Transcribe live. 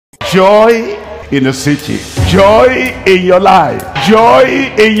Joy in the city, joy in your life, joy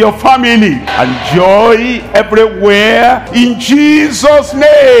in your family, and joy everywhere in Jesus'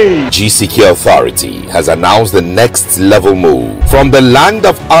 name. GCK Authority has announced the next level move. From the land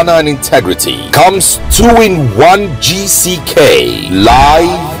of honor and integrity comes 2-in-1 GCK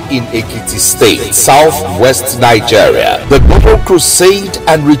live in Ekiti State, Southwest Nigeria. The Global Crusade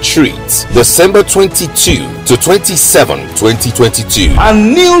and Retreat, December 22 to 27, 2022. A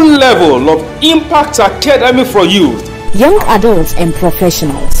new level of Impact Academy for youth, young adults and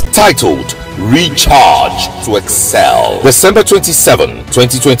professionals. Titled Recharge to Excel. December 27,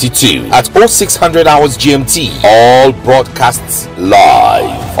 2022 at 0600 hours GMT. All broadcasts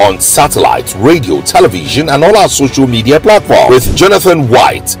live on satellite, radio, television, and all our social media platforms with Jonathan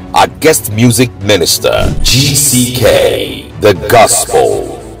White, our guest music minister. GCK, the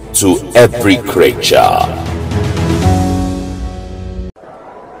gospel to every creature.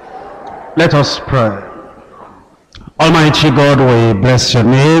 Let us pray. Almighty God, we bless your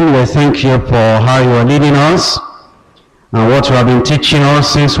name. We thank you for how you are leading us and what you have been teaching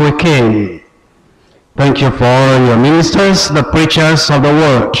us since we came. Thank you for your ministers, the preachers of the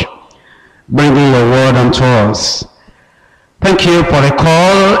word, bringing your word unto us. Thank you for the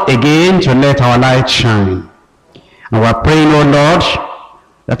call again to let our light shine. And we are praying, O Lord,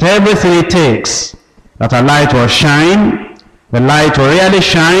 that everything it takes, that our light will shine, the light will really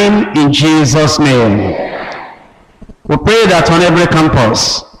shine in Jesus' name. We pray that on every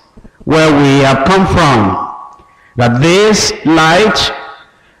campus where we have come from, that this light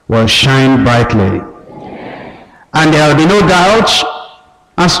will shine brightly. And there will be no doubt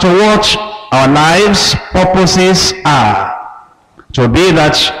as to what our lives' purposes are. To be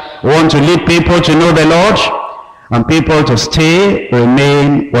that we want to lead people to know the Lord and people to stay,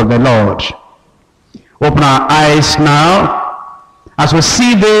 remain with the Lord. Open our eyes now as we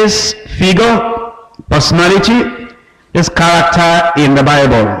see this figure, personality, this character in the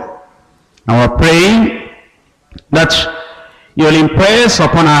Bible. And we're praying that you'll impress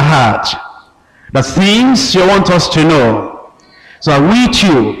upon our heart the things you want us to know, so that we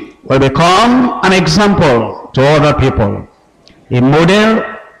too will become an example to other people, a model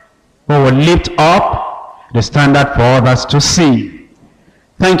who will lift up the standard for others to see.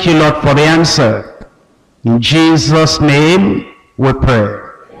 Thank you, Lord, for the answer. In Jesus' name we pray.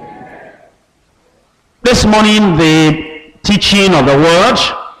 This morning, the teaching of the word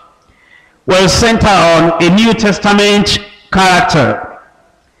will center on a New Testament character.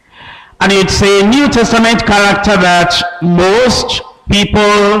 And it's a New Testament character that most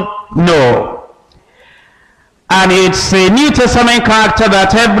people know. And it's a New Testament character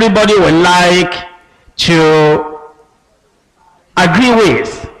that everybody will like to agree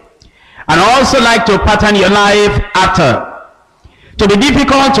with, and also like to pattern your life after. To be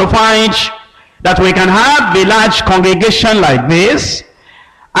difficult to find that we can have a large congregation like this,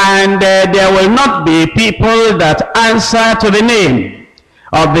 and there will not be people that answer to the name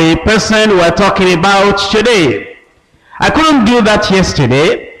of the person we're talking about today. I couldn't do that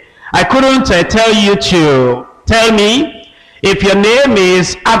yesterday. I couldn't tell you to tell me if your name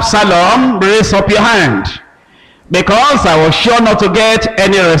is Absalom, raise up your hand, because I was sure not to get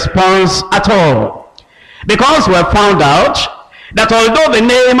any response at all. Because we found out that although the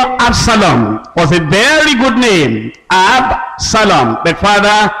name Absalom was a very good name, Absalom, the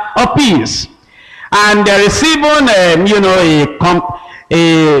father of peace, and there is even a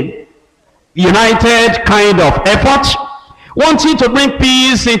united kind of effort wanting to bring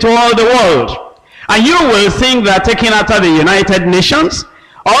peace into all the world. And you will think that taking after the United Nations,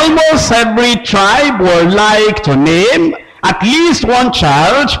 almost every tribe would like to name at least one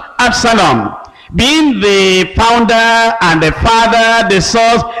child Absalom, being the founder and the father, the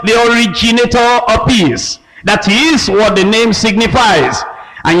source, the originator of peace. That is what the name signifies.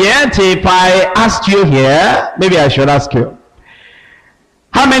 And yet, if I asked you here, maybe I should ask you,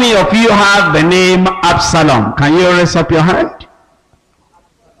 how many of you have the name Absalom? Can you raise up your hand?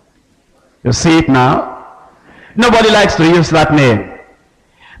 You see it now? Nobody likes to use that name.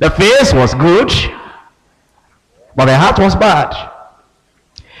 The face was good, but the heart was bad.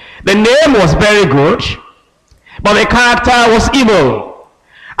 The name was very good, but the character was evil.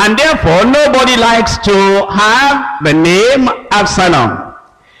 And therefore, nobody likes to have the name Absalom.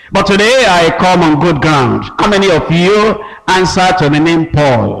 But today, I come on good ground. How many of you answer to the name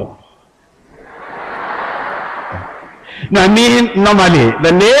Paul? No, I mean, normally,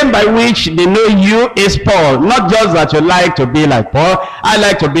 the name by which they know you is Paul. Not just that you like to be like Paul. I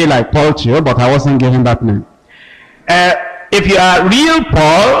like to be like Paul too, but I wasn't given that name. If you are real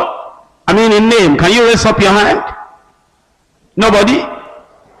Paul, I mean in name, can you raise up your hand? Nobody?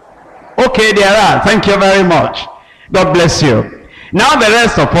 Okay, there are. Thank you very much. God bless you. Now the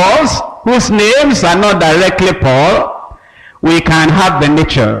rest of us, whose names are not directly Paul, we can have the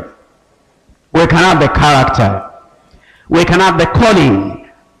nature. We can have the character. We can have the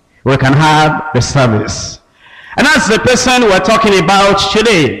calling. We can have the service. And that's the person we're talking about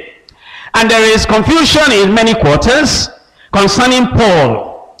today. And there is confusion in many quarters concerning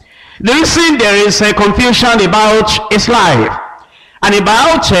Paul. The reason there is a confusion about his life and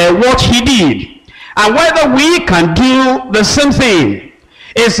about what he did and whether we can do the same thing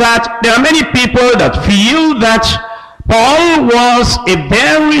is that there are many people that feel that Paul was a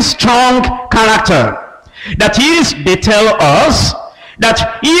very strong character. That is, they tell us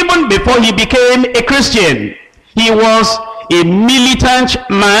that even before he became a Christian, he was a militant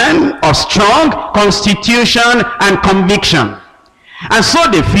man of strong constitution and conviction. And so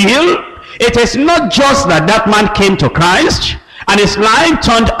they feel it is not just that that man came to Christ and his life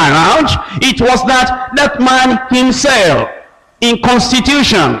turned around. It was that that man himself, in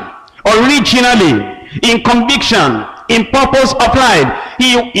constitution, originally, in conviction, in purpose of life,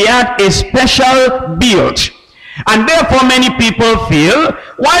 he had a special build. And therefore many people feel,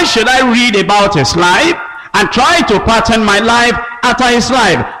 why should I read about his life and try to pattern my life after his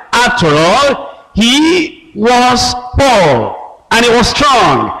life? After all, he was Paul, and he was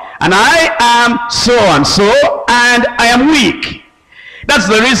strong, and I am so and so, and I am weak. That's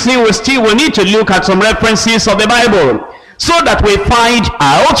the reason we need to look at some references of the Bible, so that we find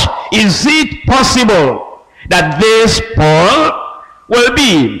out, is it possible that this Paul will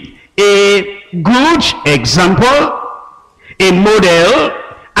be a good example, a model,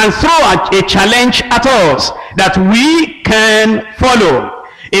 and throw a challenge at us that we can follow.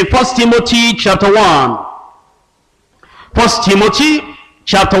 In 1 Timothy chapter 1. 1 Timothy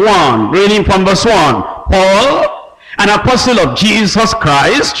chapter 1, reading from verse 1. Paul, an apostle of Jesus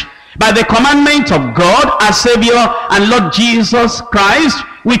Christ, by the commandment of God, our Savior and Lord Jesus Christ,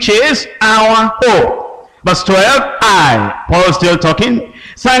 which is our hope. Verse 12, I, Paul still talking,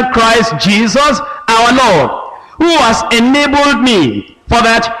 thank Christ Jesus our Lord, who has enabled me, for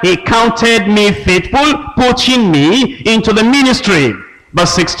that he counted me faithful, putting me into the ministry.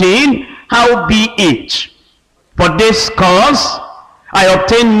 Verse 16, howbeit, for this cause I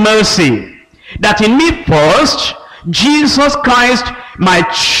obtained mercy, that in me first Jesus Christ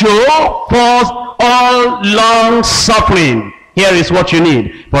might show forth all long suffering. Here is what you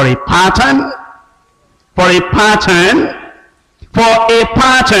need. For a pattern,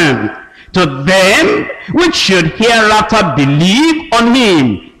 to them which should hereafter believe on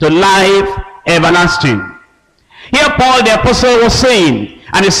him to life everlasting. Here Paul the apostle was saying,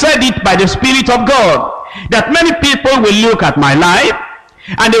 and he said it by the Spirit of God, that many people will look at my life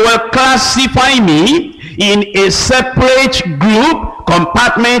and they will classify me in a separate group,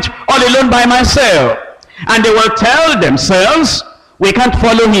 compartment, all alone by myself. And they will tell themselves, we can't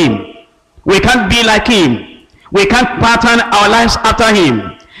follow him. We can't be like him. We can't pattern our lives after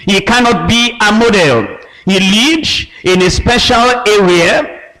him. He cannot be a model. He lived in a special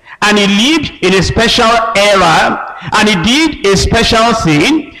area, and he lived in a special era, and he did a special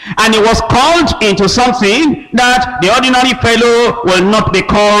thing, and he was called into something that the ordinary fellow will not be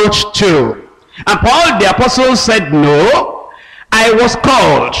called to. And Paul the apostle said, no, I was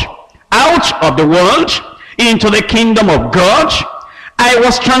called out of the world into the kingdom of God. I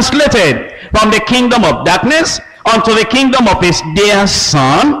was translated from the kingdom of darkness unto the kingdom of his dear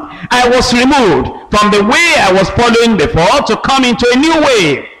son. I was removed from the way I was following before to come into a new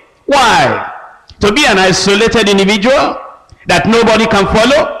way. Why? To be an isolated individual that nobody can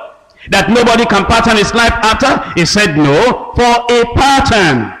follow, that nobody can pattern his life after? He said no, for a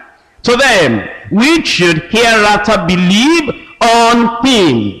pattern to them which should hereafter believe on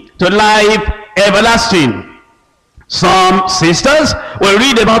him to life everlasting. Some sisters will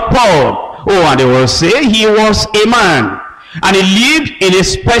read about Paul, and they will say he was a man, and he lived in a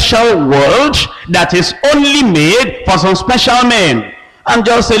special world that is only made for some special men. I'm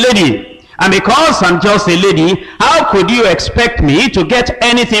just a lady, and because I'm just a lady, how could you expect me to get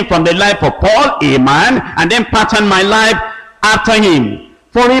anything from the life of Paul, a man, and then pattern my life after him?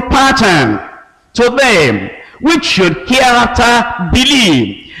 For a pattern to them which should hereafter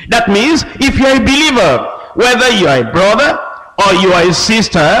believe. That means if you're a believer, whether you are a brother or you are a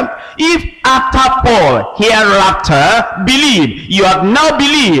sister, if after Paul hereafter believe, you have now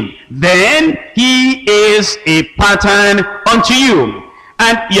believed, then he is a pattern unto you.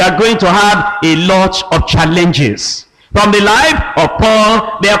 And you are going to have a lot of challenges from the life of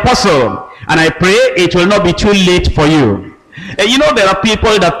Paul the apostle. And I pray it will not be too late for you. You know, there are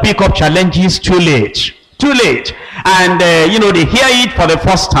people that pick up challenges too late. And, you know, they hear it for the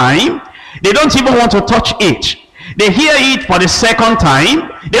first time. They don't even want to touch it. They hear it for the second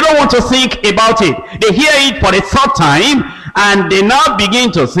time. They don't want to think about it. They hear it for the third time, and they now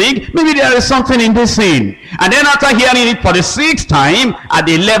begin to think, maybe there is something in this thing. And then after hearing it for the sixth time, at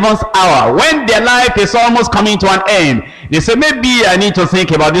the 11th hour, when their life is almost coming to an end, they say, maybe I need to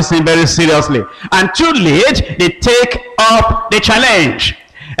think about this thing very seriously. And too late, they take up the challenge.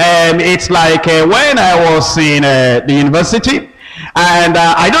 It's like when I was in the university, and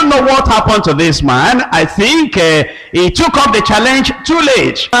I don't know what happened to this man. I think he took up the challenge too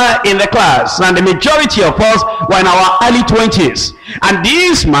late in the class, and the majority of us were in our early 20s. And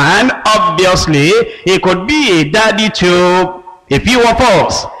this man, obviously, he could be a daddy to a few of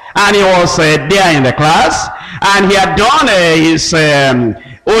us. And he was there in the class, and he had done his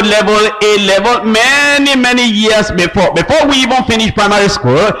O-level, A-level, many years before. Before we even finished primary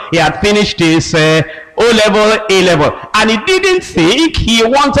school, he had finished his O-level, A-level. And he didn't think he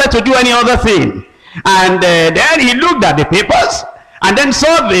wanted to do any other thing. And then he looked at the papers, and then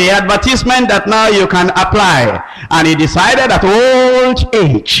saw the advertisement that now you can apply. And he decided at old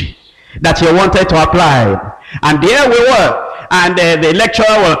age that he wanted to apply. And there we were. And the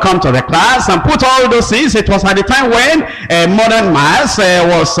lecturer will come to the class and put all those things. It was at the time when modern maths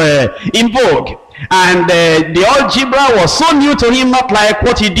was in vogue. And the algebra was so new to him, not like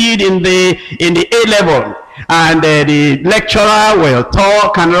what he did in the A-level. And the lecturer will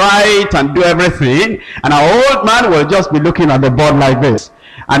talk and write and do everything. And our old man will just be looking at the board like this.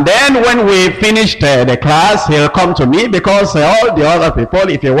 And then when we finished the class, he'll come to me, because all the other people,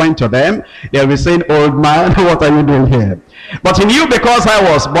 if you went to them, they'll be saying, old man, what are you doing here? But he knew, because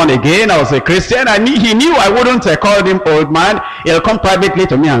I was born again, I was a Christian, and he knew I wouldn't call him old man. He'll come privately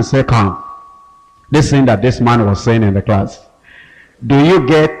to me and say, come, this thing that this man was saying in the class, do you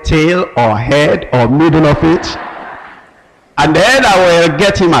get tail or head or middle of it? And then I will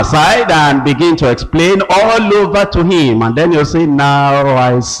get him aside and begin to explain all over to him. And then you'll say, now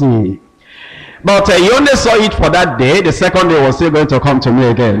I see. But he only saw it for that day. The second day was still going to come to me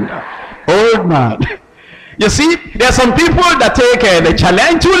again. Old man. You see, there are some people that take the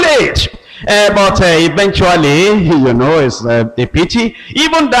challenge too late. But eventually, you know, it's a pity.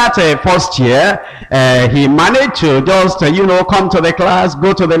 Even that first year, he managed to just, you know, come to the class,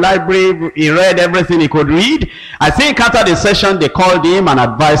 go to the library. He read everything he could read. I think after the session, they called him and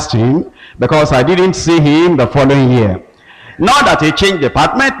advised him, because I didn't see him the following year. Not that he changed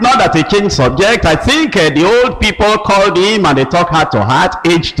department, not that he changed subject. I think the old people called him and they talked heart to heart,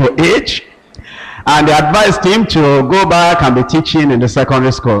 age to age. And they advised him to go back and be teaching in the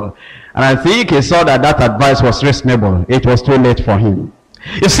secondary school. And I think he saw that that advice was reasonable. It was too late for him.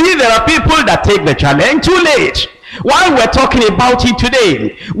 You see, there are people that take the challenge too late. While we're talking about it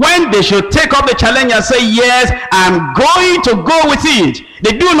today, when they should take up the challenge and say, yes, I'm going to go with it,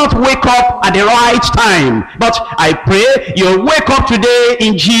 they do not wake up at the right time. But I pray you'll wake up today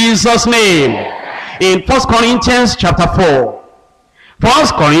in Jesus' name. In 1 Corinthians chapter 4. 1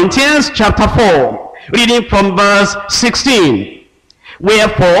 Corinthians chapter 4, reading from verse 16.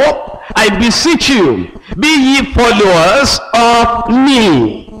 Wherefore, I beseech you, be ye followers of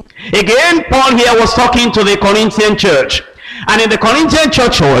me. Again, Paul here was talking to the Corinthian church. And in the Corinthian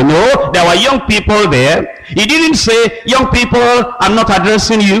church, you know, there were young people there. He didn't say, young people, I'm not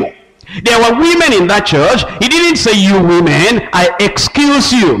addressing you. There were women in that church. He didn't say, you women, I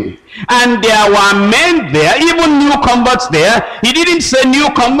excuse you. And there were men there, even new converts there. He didn't say, new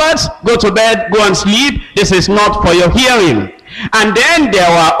converts, go to bed, go and sleep. This is not for your hearing. And then there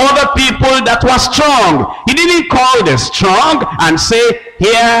were other people that were strong. He didn't call the strong and say,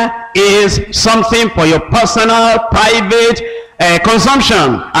 here is something for your personal, private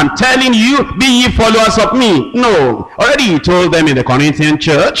consumption. I'm telling you, be ye followers of me. No. Already he told them in the Corinthian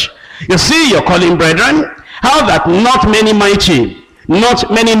church, you see, your calling, brethren, how that not many mighty,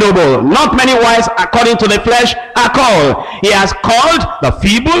 not many noble, not many wise according to the flesh are called. He has called the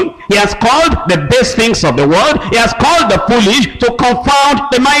feeble, he has called the base things of the world, he has called the foolish to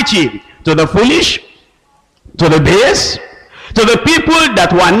confound the mighty. To the foolish, to the base, to the people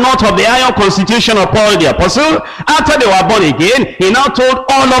that were not of the iron constitution of Paul the apostle, after they were born again, he now told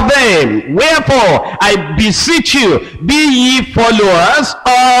all of them, wherefore I beseech you, be ye followers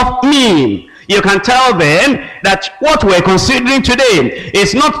of me. You can tell them that what we're considering today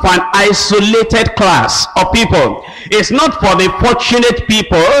is not for an isolated class of people. It's not for the fortunate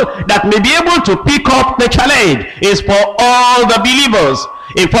people that may be able to pick up the challenge. It's for all the believers.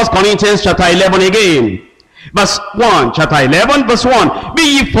 In 1 Corinthians chapter 11 again. Verse 1, chapter 11, verse 1.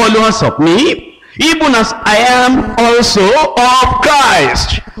 Be ye followers of me, even as I am also of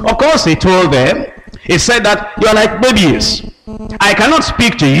Christ. Of course, he told them He said that you are like babies. I cannot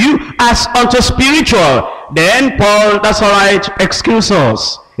speak to you as unto spiritual. Then Paul, that's all right, excuse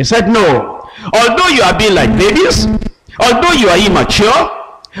us. He said, no. Although you are being like babies, although you are immature,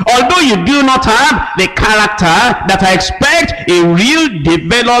 although you do not have the character that I expect a real,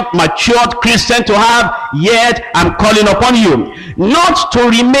 developed, matured Christian to have, yet I'm calling upon you not to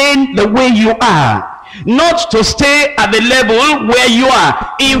remain the way you are, not to stay at the level where you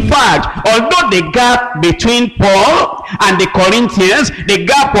are. In fact, although the gap between Paul and the Corinthians, the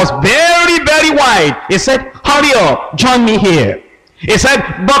gap was very, very wide, he said, hurry up, join me here. He said,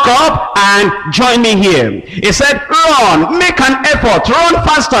 buck up and join me here. He said, run, make an effort, run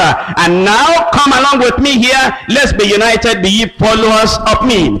faster. And now come along with me here. Let's be united, be ye followers of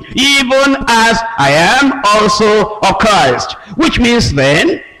me, even as I am also of Christ. Which means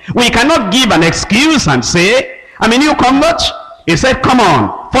then, we cannot give an excuse and say, I'm a new convert. He said, come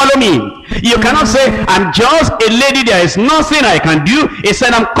on, follow me. You cannot say, I'm just a lady, there is nothing I can do. He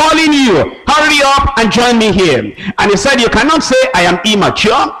said, I'm calling you, hurry up and join me here. And he said, you cannot say, I am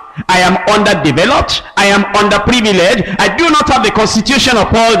immature, I am underdeveloped, I am underprivileged, I do not have the constitution of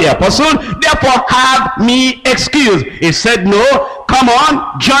Paul the apostle, therefore have me excused. He said, no, come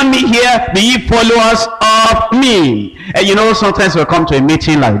on, join me here, be ye followers of me. And you know, sometimes we'll come to a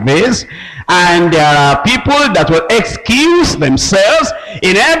meeting like this, and there are people that will excuse themselves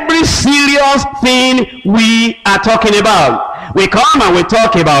in every serious thing we are talking about. We come and we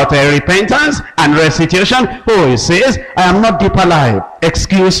talk about repentance and restitution. Oh, he says, I am not deep alive.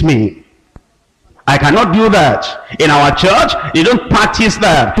 Excuse me. I cannot do that. In our church, you don't practice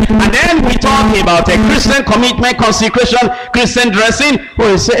that. And then we talk about a Christian commitment, consecration, Christian dressing.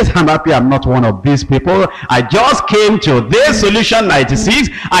 Oh, he says, I'm happy I'm not one of these people. I just came to this Solution 96.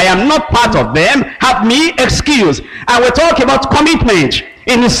 I am not part of them. Have me excused. And we talk about commitment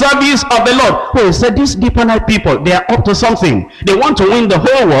in the service of the Lord. Oh, he said, these deeper night people, they are up to something. They want to win the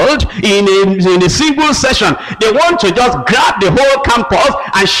whole world in a single session. They want to just grab the whole campus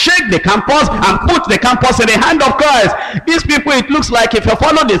and shake the campus and put the campus in the hand of Christ. These people, it looks like if you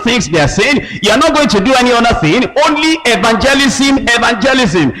follow the things they are saying, you are not going to do any other thing, only evangelism.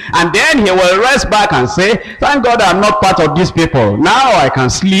 And then he will rest back and say, thank God I'm not part of these people. Now I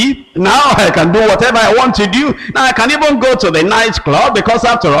can sleep. Now I can do whatever I want to do. Now I can even go to the nightclub, because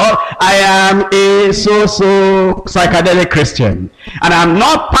after all, I am a so-so psychedelic Christian. And I'm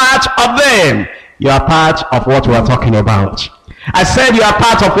not part of them. You are part of what we are talking about. I said you are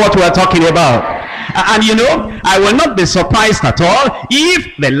part of what we are talking about. And you know, I will not be surprised at all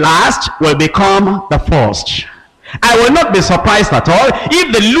if the last will become the first. I will not be surprised at all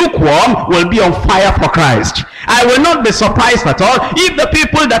if the lukewarm will be on fire for Christ. I will not be surprised at all if the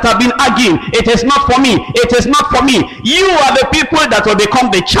people that have been arguing, it is not for me, it is not for me. You are the people that will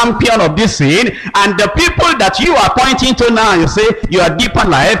become the champion of this sin, and the people that you are pointing to now, you say, you are deeper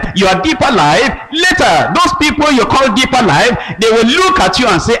life, you are deeper life. Later, those people you call deeper life, they will look at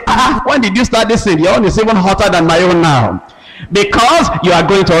you and say, when did you start this sin? Your own is even hotter than my own now. Because you are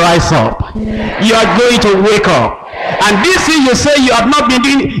going to rise up. You are going to wake up. And this thing you say you have not been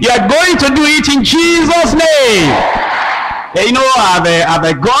doing, you are going to do it in Jesus' name. You know,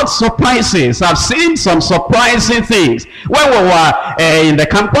 I've got surprises. I've seen some surprising things. When we were in the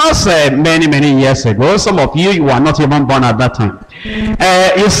campus many years ago, some of you were not even born at that time.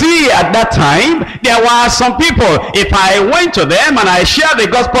 You see, at that time, there were some people, if I went to them and I shared the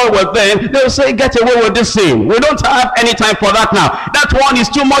gospel with them, they would say, get away with this thing. We don't have any time for that now. That one is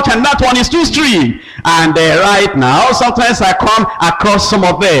too much and that one is too strict. And right now, sometimes I come across some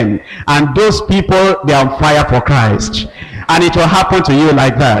of them, and those people, they are on fire for Christ. And it will happen to you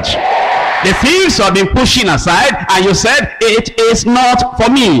like that. The things you have been pushing aside, and you said, it is not for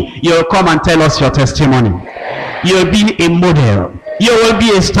me. You'll come and tell us your testimony. You'll be a model. You will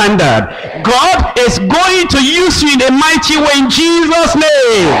be a standard. God is going to use you in a mighty way in Jesus'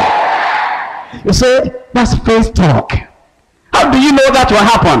 name. You say, that's faith talk. How do you know that will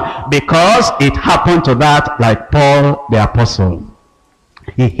happen? Because it happened to that, like Paul the apostle.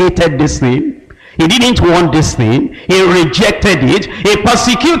 He hated this thing. He didn't want this thing. He rejected it. He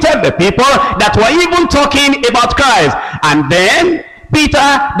persecuted the people that were even talking about Christ. And then Peter,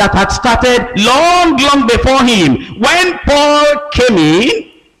 that had started long before him, when Paul came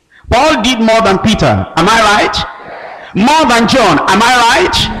in, Paul did more than Peter. Am I right? More than John. Am I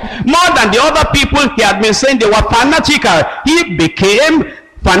right? More than the other people he had been saying they were fanatical. He became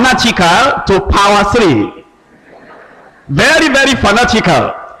fanatical to power 3. Very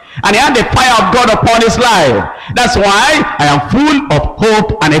fanatical. And he had the fire of God upon his life. That's why I am full of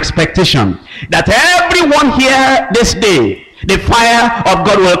hope and expectation that everyone here this day, the fire of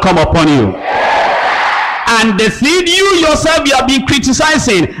God will come upon you. And the thing you yourself, you have been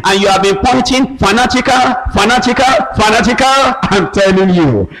criticizing, and you have been pointing, fanatical. I'm telling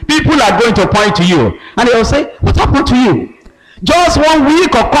you, people are going to point to you, and they will say, what happened to you? Just 1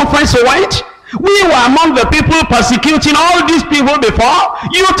 week of conference you went? We were among the people persecuting all these people before.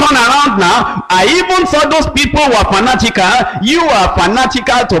 You turn around now. I even thought those people were fanatical. You are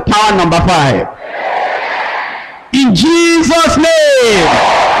fanatical to power number 5. In Jesus' name.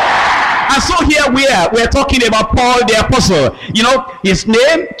 And so here we're talking about Paul the apostle. You know, his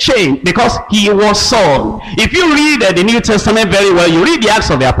name changed because he was Saul. If you read the New Testament very well, you read the Acts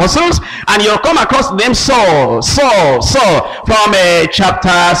of the Apostles, and you'll come across the name Saul. From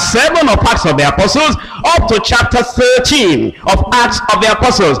chapter 7 of Acts of the Apostles up to chapter 13 of Acts of the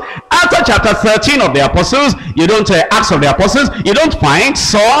Apostles. After chapter 13 of the Apostles, you don't Acts of the Apostles, you don't find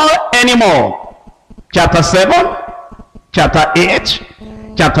Saul anymore. Chapter 7, chapter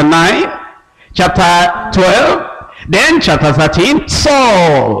 8, chapter 9, chapter 12, then chapter 13,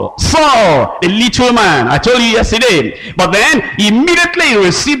 Saul, the little man, I told you yesterday. But then immediately he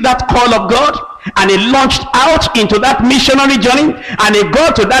received that call of God, and he launched out into that missionary journey, and he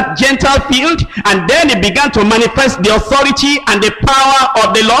got to that Gentile field, and then he began to manifest the authority and the power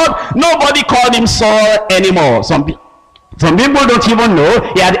of the Lord. Nobody called him Saul anymore. Some people don't even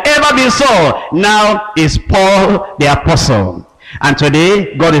know he had ever been Saul. Now is Paul the apostle. And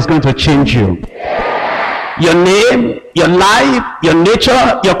today, God is going to change you. Your name, your life, your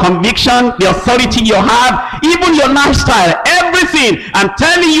nature, your conviction, the authority you have, even your lifestyle, everything. I'm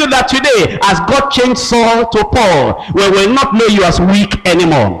telling you that today, as God changed Saul to Paul, we will not know you as weak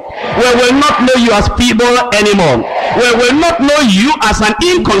anymore. We will not know you as feeble anymore. We will not know you as an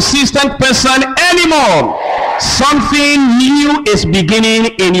inconsistent person anymore. Something new is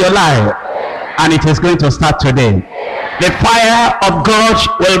beginning in your life, and it is going to start today. The fire of God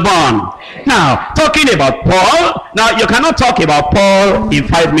will burn. Now, talking about Paul, now you cannot talk about Paul in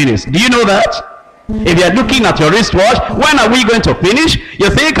 5 minutes. Do you know that? If you're looking at your wristwatch, when are we going to finish?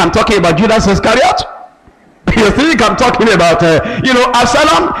 You think I'm talking about Judas Iscariot? You think I'm talking about,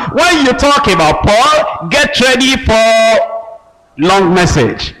 Absalom? When you talk about Paul, get ready for long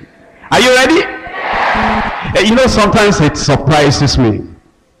message. Are you ready? Sometimes it surprises me.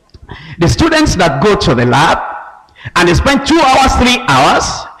 The students that go to the lab, and they spend 2 hours, 3 hours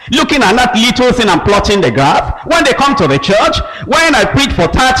looking at that little thing and plotting the graph. When they come to the church, when I preach for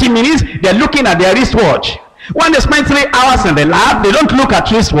 30 minutes, they're looking at their wristwatch. When they spend 3 hours in the lab, they don't look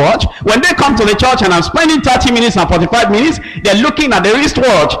at wristwatch. When they come to the church and I'm spending 30 minutes and 45 minutes, they're looking at the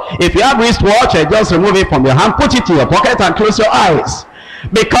wristwatch. If you have wristwatch, just remove it from your hand, put it in your pocket and close your eyes.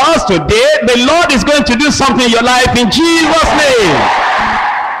 Because today, the Lord is going to do something in your life in Jesus' name.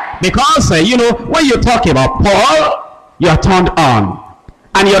 Because, when you talk about Paul, you are turned on.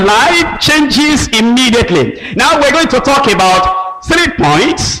 And your life changes immediately. Now we're going to talk about 3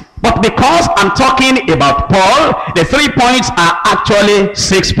 points. But because I'm talking about Paul, the 3 points are actually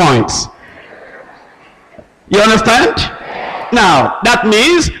 6 points. You understand? Now, that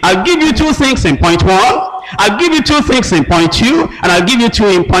means I'll give you 2 things in point 1. I'll give you 2 things in point 2. And I'll give you 2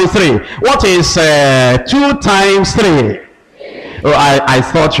 in point 3. What is 2 times 3? Oh, I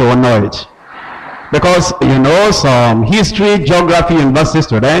thought you would know it. Because, some history, geography, university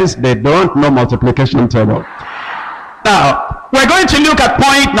students, they don't know multiplication table. Now, we're going to look at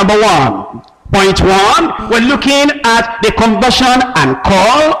point number 1. Point 1, we're looking at the conversion and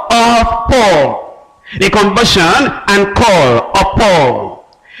call of Paul. The conversion and call of Paul.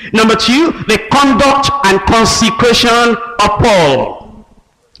 Number 2, the conduct and consecration of Paul.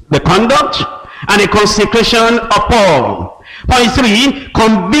 The conduct and the consecration of Paul. Point 3,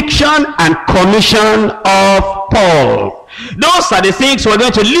 conviction and commission of Paul. Those are the things we're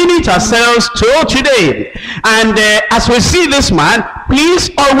going to limit ourselves to today. And as we see this man,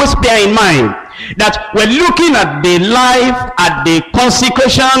 please always bear in mind that we're looking at the life, at the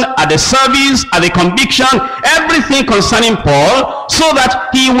consecration, at the service, at the conviction, everything concerning Paul, so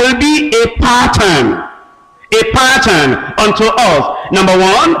that he will be a pattern unto us. Number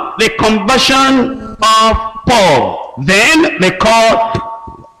 1, the conversion of Paul. Then the call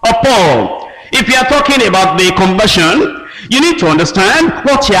of Paul. If you are talking about the conversion, you need to understand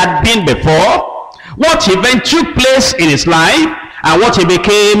what he had been before, what event took place in his life, and what he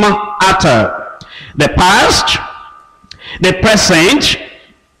became after. The past, the present,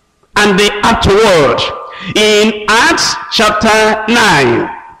 and the afterward. In Acts chapter 9,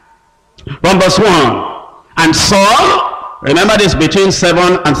 from verse 1, and Saul, remember this, between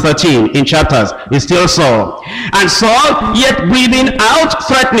 7 and 13 in chapters, is still Saul. And Saul, yet breathing out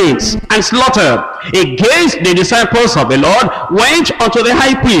threatenings and slaughter against the disciples of the Lord, went unto the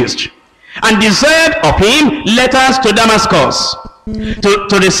high priest and desired of him letters to Damascus,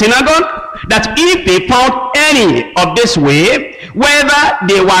 to the synagogue, that if they found any of this way, whether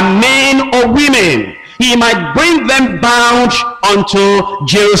they were men or women, he might bring them bound unto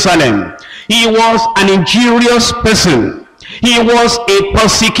Jerusalem. He was an injurious person. He was a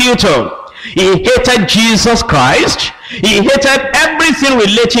persecutor. He hated Jesus Christ. He hated everything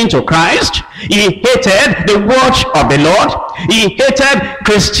relating to Christ. He hated the word of the Lord. He hated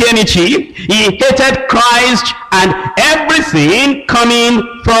Christianity. He hated Christ and everything coming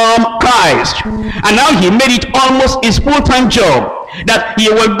from Christ. And now he made it almost his full-time job, that he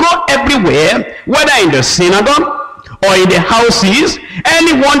will go everywhere, whether in the synagogue or in the houses,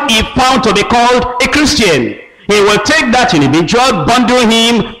 anyone he found to be called a Christian, he will take that individual, bundle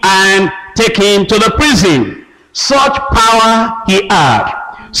him, and take him to the prison. Such power he had,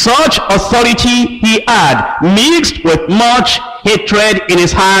 such authority he had, mixed with much hatred in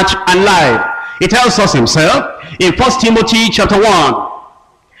his heart and life. He tells us himself in 1 Timothy chapter 1,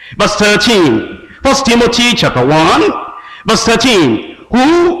 verse 13. 1 Timothy chapter 1, verse 13.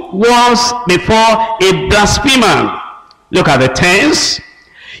 Who was before a blasphemer. Look at the tense.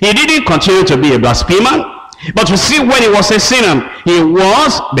 He didn't continue to be a blasphemer, but you see, when he was a sinner, he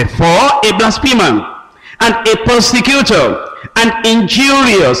was before a blasphemer and a persecutor and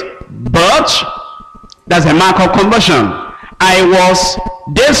injurious. But that's a mark of conversion. I was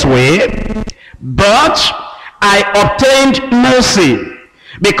this way, but I obtained mercy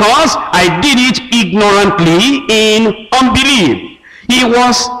because I did it ignorantly in unbelief. He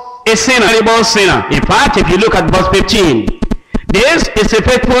was a sinner, a terrible sinner. In fact, if you look at verse 15, this is a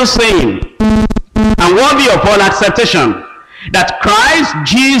faithful saying and worthy of all acceptation, that Christ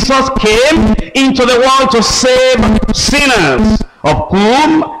Jesus came into the world to save sinners, of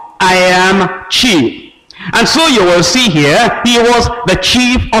whom I am chief. And so you will see here, he was the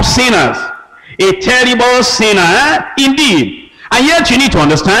chief of sinners, a terrible sinner indeed. And yet you need to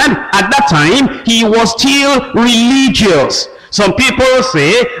understand, at that time, he was still religious. Some people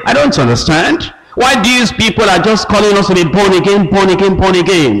say, I don't understand why these people are just calling us to be born again, born again, born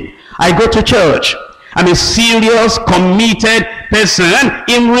again. I go to church. I'm a serious, committed person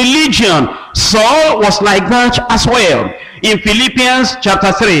in religion. Saul was like that as well. In Philippians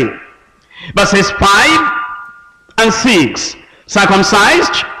chapter 3, verses 5 and 6,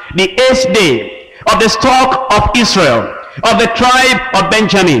 circumcised the 8th day of the stock of Israel, of the tribe of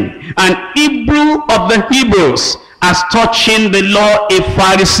Benjamin, and Hebrew of the Hebrews, as touching the law a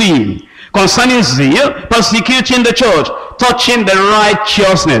Pharisee, concerning zeal, persecuting the church, touching the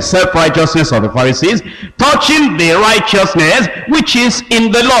righteousness, self-righteousness of the Pharisees, touching the righteousness which is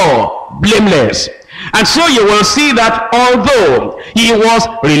in the law, blameless. And so you will see that although he was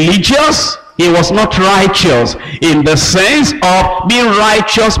religious, he was not righteous in the sense of being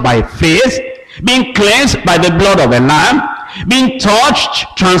righteous by faith, being cleansed by the blood of the Lamb, being touched,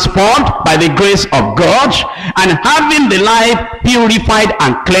 transformed by the grace of God, and having the life purified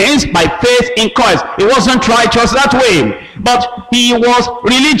and cleansed by faith in Christ. He wasn't righteous that way, but he was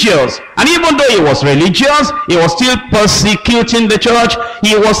religious. And even though he was religious, he was still persecuting the church.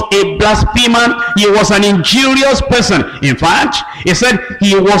 He was a blasphemer. He was an injurious person. In fact, he said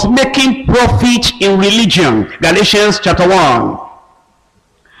he was making profit in religion. Galatians chapter 1.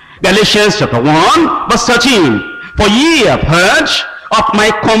 Galatians chapter 1, verse 13. For ye have heard of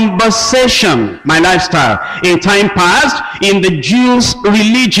my conversation, my lifestyle, in time past, in the Jews'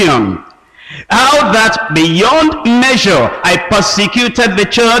 religion, how that beyond measure I persecuted the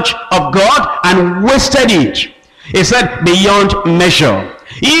church of God and wasted it. He said beyond measure.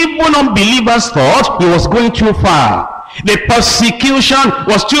 Even unbelievers thought he was going too far. The persecution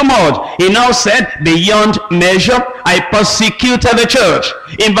was too much. He now said, beyond measure, I persecuted the church.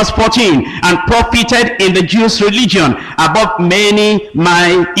 In verse 14, and profited in the Jews' religion above many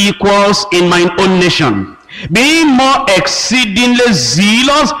my equals in mine own nation, being more exceedingly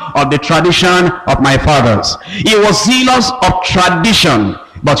zealous of the tradition of my fathers. He was zealous of tradition,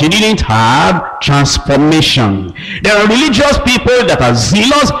 but he didn't have transformation. There are religious people that are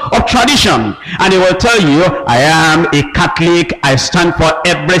zealous of tradition, and they will tell you, I am a Catholic, I stand for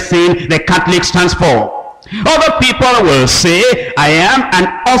everything the Catholic stands for. Other people will say, I am an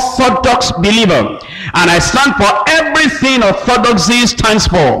Orthodox believer, and I stand for everything Orthodoxy stands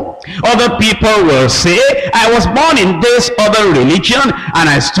for. Other people will say, I was born in this other religion, and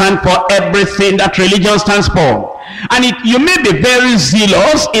I stand for everything that religion stands for. And you may be very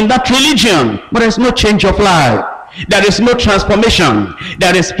zealous in that religion, but there's no change of life. There is no transformation.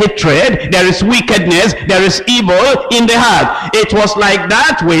 There is hatred, there is wickedness, there is evil in the heart. It was like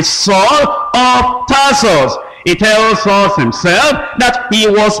that with Saul of Tarsus. He tells us himself that he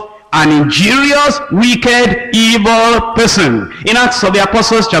was an injurious, wicked, evil person. In Acts of the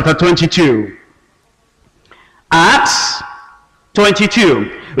Apostles chapter 22. Acts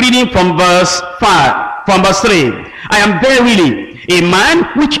 22, reading from verse 5, from verse 3. I am verily a man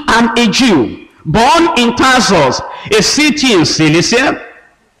which am a Jew, born in Tarsus, a city in Cilicia,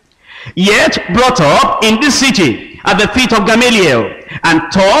 yet brought up in this city at the feet of Gamaliel, and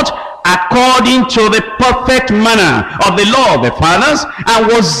taught according to the perfect manner of the law of the fathers, and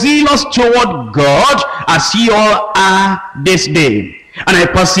was zealous toward God, as ye all are this day. And I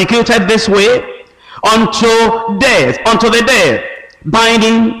persecuted this way unto death, unto the death,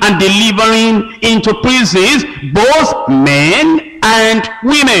 binding and delivering into prisons both men and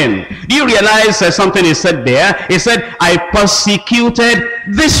women. Do you realize something he said there? He said, I persecuted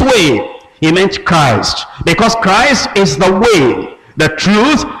this way. He meant Christ, because Christ is the way, the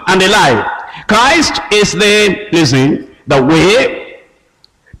truth, and the life. Christ is the way,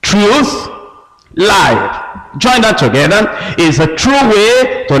 truth, life. Join that together. Is a true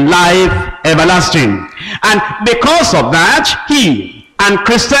way to life everlasting. And because of that, he and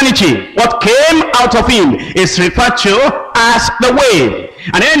Christianity, what came out of him, is referred to as the way.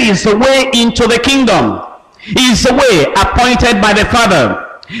 And then is the way into the kingdom. He is the way appointed by the Father.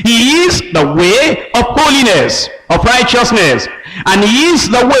 He is the way of holiness, of righteousness. And he is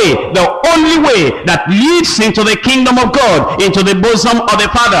the way, the only way that leads into the kingdom of God, into the bosom of the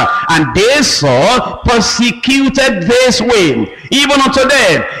Father. And they Saul persecuted this way, even unto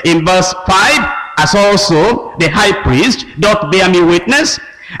death. In verse 5, as also the high priest doth bear me witness,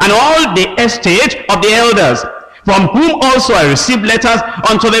 and all the estate of the elders, from whom also I received letters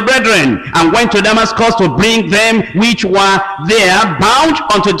unto the brethren, and went to Damascus to bring them which were there bound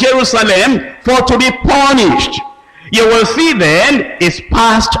unto Jerusalem for to be punished. You will see then his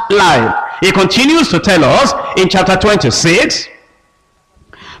past life. He continues to tell us in chapter 26,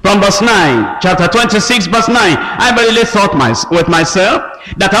 from verse 9, chapter 26, verse 9, I verily thought with myself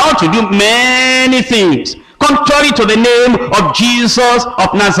that I ought to do many things contrary to the name of Jesus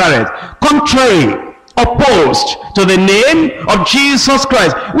of Nazareth, contrary, opposed to the name of Jesus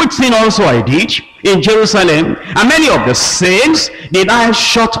Christ, which thing also I did in Jerusalem, and many of the saints did I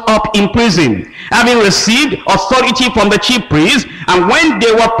shut up in prison, having received authority from the chief priests, and when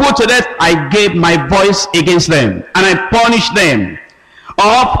they were put to death, I gave my voice against them, and I punished them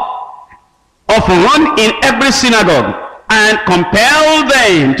of one in every synagogue, and compelled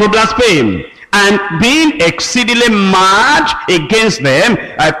them to blaspheme. And being exceedingly mad against them,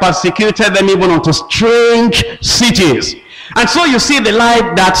 I persecuted them even unto strange cities. And so you see the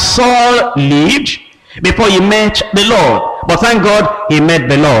life that Saul lived before he met the Lord. But thank God he met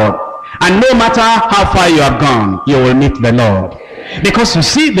the Lord. And no matter how far you have gone, you will meet the Lord. Because you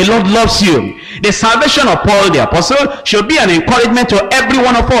see, the Lord loves you. The salvation of Paul the apostle should be an encouragement to every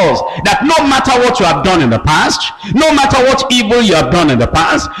one of us, that no matter what you have done in the past, no matter what evil you have done in the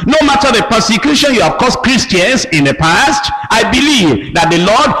past, no matter the persecution you have caused Christians in the past, I believe that the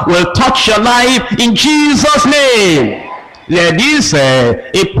Lord will touch your life in Jesus' name. This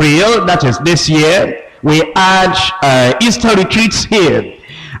April, that is this year, we had Easter retreats here.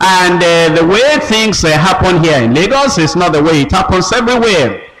 And the way things happen here in Lagos is not the way it happens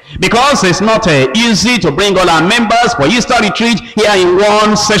everywhere. Because it's not easy to bring all our members for Easter retreat here in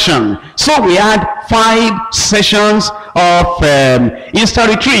one session. So we had 5 sessions of Easter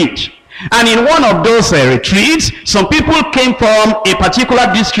retreat. And in one of those retreats, some people came from a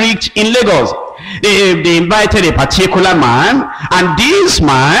particular district in Lagos. They invited a particular man, and this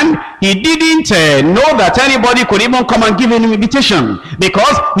man, he didn't know that anybody could even come and give him an invitation,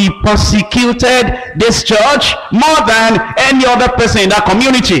 because he persecuted this church more than any other person in that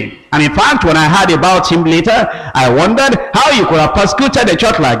community. And in fact, when I heard about him later, I wondered how you could have persecuted a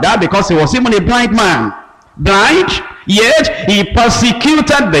church like that, because he was even a blind man. Blind, yet he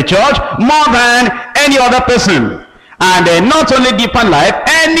persecuted the church more than any other person. And not only Deeper Life,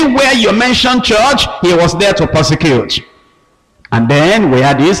 anywhere you mention church, he was there to persecute. And then we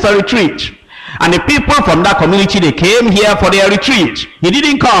had the Easter retreat. And the people from that community, they came here for their retreat. He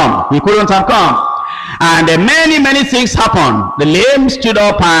didn't come. He couldn't have come. And many things happened. The lame stood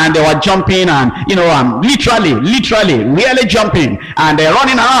up and they were jumping, and literally really jumping, and they're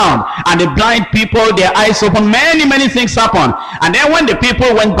running around. And the blind people, their eyes open. Many things happened. And then when the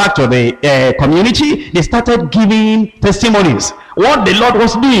people went back to the community, they started giving testimonies what the Lord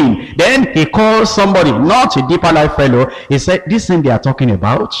was doing. Then he called somebody, not a Deeper Life fellow. He said, this thing they are talking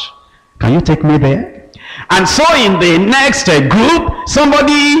about, can you take me there? And so in the next group,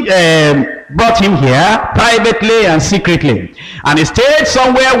 somebody brought him here privately and secretly. And he stayed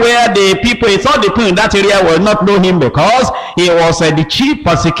somewhere where the people, he thought the people in that area will not know him because he was the chief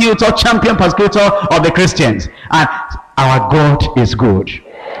persecutor, champion persecutor of the Christians. And our God is good.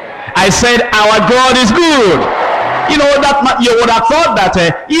 I said, our God is good. You know, that you would have thought that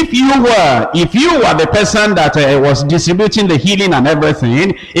if you were the person that was distributing the healing and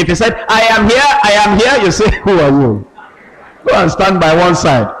everything, if you said, I am here, you say, who are you? Go and stand by one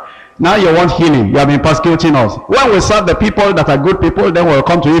side. Now you want healing. You have been persecuting us. When we serve the people that are good people, then we'll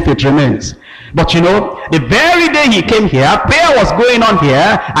come to you if it remains. But you know, the very day he came here, prayer was going on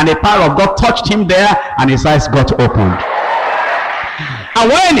here, and the power of God touched him there, and his eyes got opened. And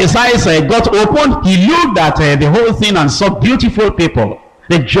when his eyes got opened, he looked at the whole thing and saw beautiful people,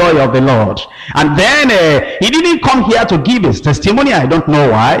 the joy of the Lord. And then he didn't come here to give his testimony. I don't know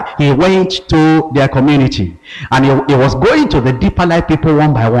why. He went to their community. And he was going to the deeper life people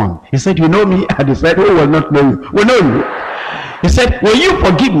one by one. He said, you know me? And he said, who will not know you? We know you. He said, will you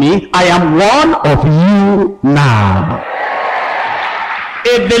forgive me? I am one of you now.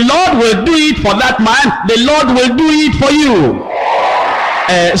 If the Lord will do it for that man, the Lord will do it for you.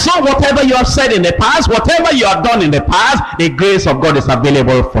 So whatever you have said in the past, whatever you have done in the past, the grace of God is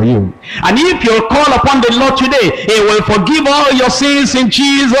available for you. And if you call upon the Lord today, he will forgive all your sins in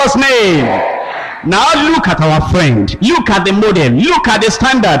Jesus' name. Now look at our friend, look at the model, look at the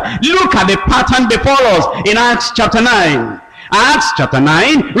standard, look at the pattern before us in Acts chapter 9. Acts chapter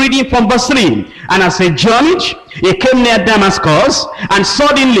 9, reading from verse 3. And as he journeyed, he came near Damascus, and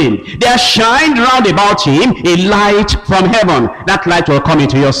suddenly there shined round about him a light from heaven. That light will come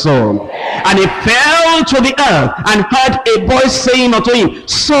into your soul. And he fell to the earth, and heard a voice saying unto him,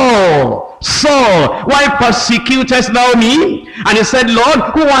 Saul, Saul, why persecutest thou me? And he said, Lord,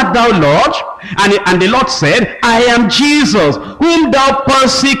 who art thou, Lord? And the Lord said, I am Jesus, whom thou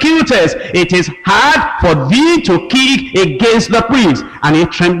persecutest. It is hard for thee to kick against the pricks. And he,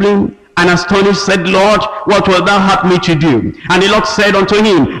 trembling and astonished, said, Lord, what wilt thou have me to do? And the Lord said unto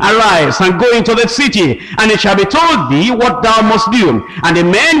him, Arise, and go into the city, and it shall be told thee what thou must do. And the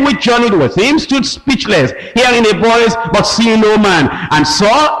men which journeyed with him stood speechless, hearing a voice, but seeing no man. And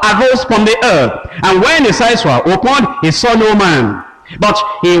Saul arose from the earth, and when his eyes were opened, he saw no man. But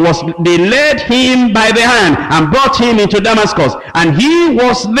they led him by the hand, and brought him into Damascus. And he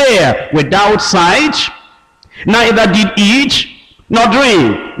was there without sight, neither did eat nor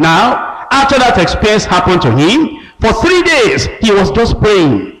drink. Now, after that experience happened to him, for 3 days he was just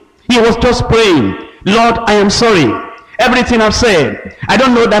praying. He was just praying, Lord, I am sorry. Everything I've said, I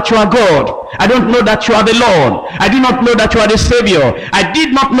don't know that you are God. I don't know that you are the Lord. I do not know that you are the Savior. I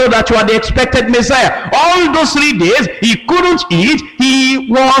did not know that you are the expected Messiah. All those 3 days, he couldn't eat. He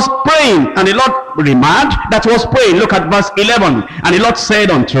was praying. And the Lord remarked that he was praying. Look at verse 11. And the Lord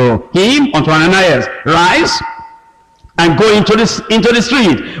said unto him, unto Ananias, Rise, and go into the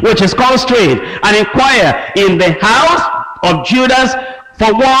street, which is called Straight, and inquire in the house of Judas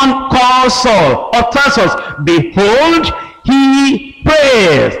for one called Saul of Tarsus. Behold, he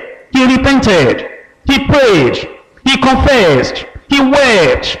prayed, he repented, he prayed, he confessed, he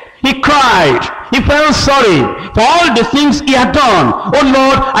wept, he cried, he felt sorry for all the things he had done. Oh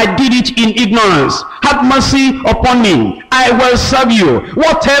Lord, I did it in ignorance. Have mercy upon me. I will serve you.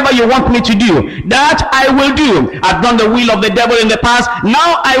 Whatever you want me to do, that I will do. I've done the will of the devil in the past.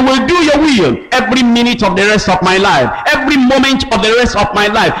 Now I will do your will. Every minute of the rest of my life, every moment of the rest of my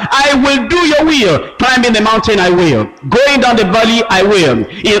life, I will do your will. Climbing the mountain, I will. Going down the valley, I will.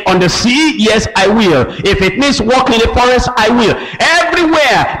 On the sea, yes, I will. If it means walking in the forest, I will.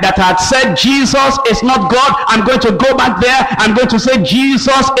 Everywhere that I had said Jesus is not God, I'm going to go back there. I'm going to say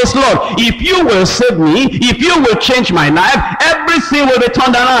Jesus is Lord. If you will save me, if you will change my life, everything will be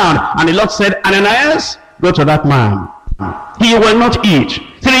turned around. And the Lord said, Ananias, go to that man. He will not eat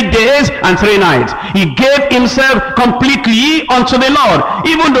 3 days and 3 nights. He gave himself completely unto the Lord.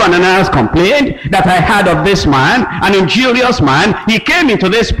 Even though Ananias complained that I heard of this man, an injurious man, he came into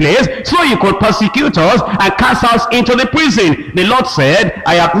this place so he could persecute us and cast us into the prison. The Lord said,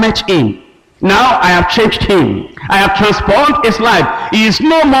 I have met him. Now I have changed him. I have transformed his life. He is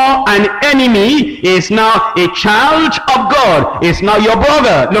no more an enemy. He is now a child of God. He is now your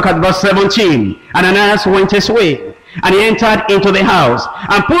brother. Look at verse 17. And Ananias went his way, and he entered into the house,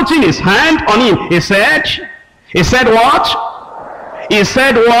 and putting his hand on him, he said what? He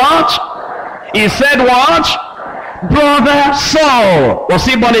said what? He said what? Brother Saul. Was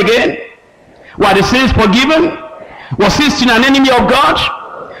he born again? Were the sins forgiven? Was he still an enemy of God?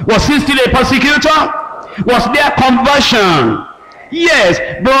 Was he still a persecutor? Was there conversion? Yes,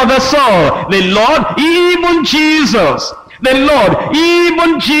 brother Saul, the Lord, even Jesus, the Lord,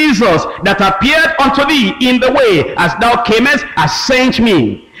 even Jesus, that appeared unto thee in the way as thou camest, has sent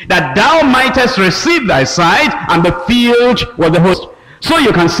me, that thou mightest receive thy sight and be filled with the host. So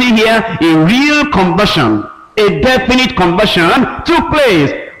you can see here a real conversion, a definite conversion took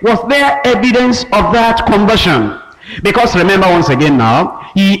place. Was there evidence of that conversion? Because remember once again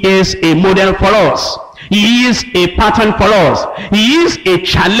now, he is a model for us. He is a pattern for us. He is a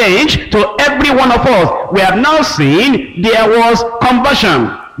challenge to every one of us. We have now seen there was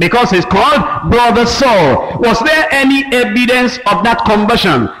conversion because he's called brother Saul. Was there any evidence of that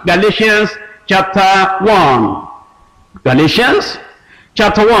conversion? Galatians chapter 1. Galatians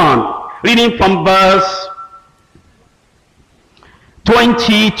chapter 1. Reading from verse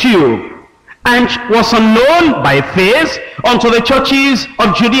 22. And was unknown by face unto the churches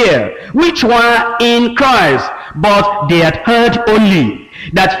of Judea, which were in Christ, but they had heard only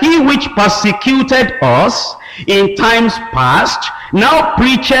that he which persecuted us in times past now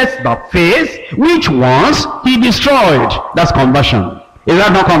preacheth the faith which once he destroyed. That's conversion. Is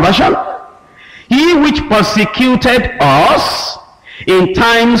that not conversion? He which persecuted us in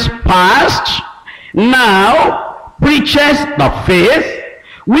times past now preacheth the faith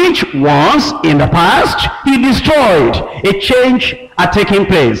which once in the past he destroyed. A change had taken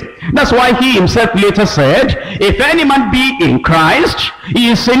place. That's why he himself later said, if any man be in Christ, he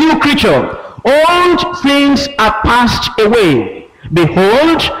is a new creature. Old things are passed away.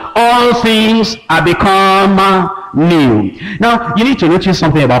 Behold, all things are become new. Now, you need to notice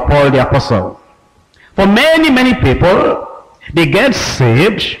something about Paul the Apostle. For many, many people, they get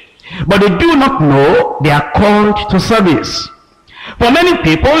saved, but they do not know they are called to service. For many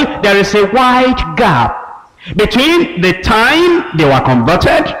people, there is a wide gap between the time they were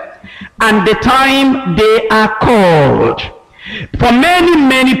converted and the time they are called. For many,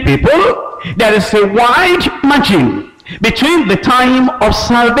 many people, there is a wide margin between the time of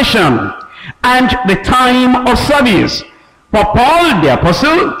salvation and the time of service. For Paul the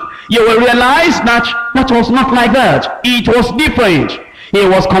Apostle, you will realize that that was not like that. It was different. He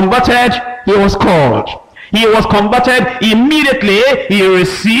was converted, he was called. He was converted immediately. He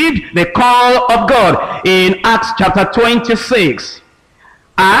received the call of God in Acts chapter 26.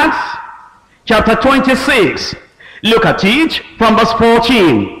 Acts chapter 26. Look at it from verse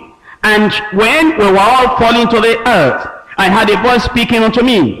 14. And when we were all falling to the earth, I had a voice speaking unto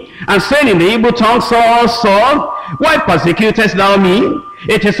me, and saying in the Hebrew tongue, Saul, Saul, why persecutest thou me?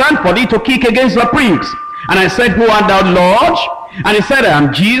 It is time for thee to kick against the pricks. And I said, who art thou, Lord? And he said, I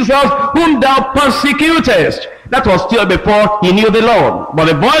am Jesus, whom thou persecutest. That was still before he knew the Lord. But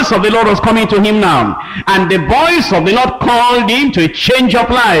the voice of the Lord was coming to him now. And the voice of the Lord called him to a change of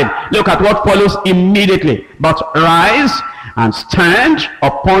life. Look at what follows immediately. But rise and stand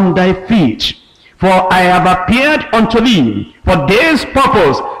upon thy feet. For I have appeared unto thee for this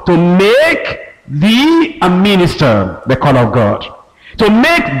purpose, to make thee a minister, the call of God. To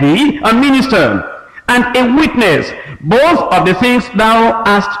make thee a minister and a witness, both of the things thou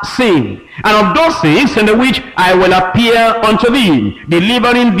hast seen, and of those things in the which I will appear unto thee,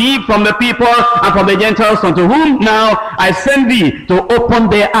 delivering thee from the people and from the Gentiles, unto whom now I send thee, to open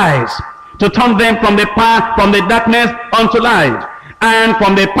their eyes, to turn them from the path, from the darkness unto light, and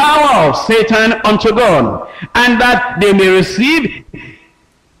from the power of Satan unto God, and that they may receive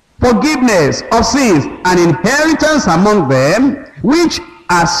forgiveness of sins and inheritance among them which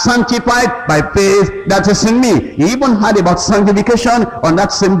are sanctified by faith that is in me. He even heard about sanctification on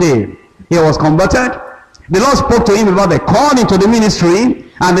that same day. He was converted. The Lord spoke to him about the call into the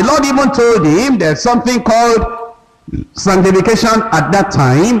ministry, and the Lord even told him there's something called sanctification at that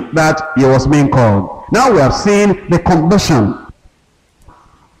time that he was being called. Now we have seen the conversion,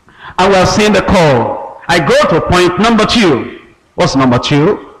 and we have seen the call. I go to point number 2. What's number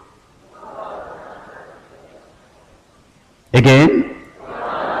 2? Again?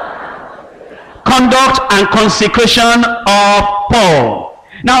 Conduct and consecration of Paul.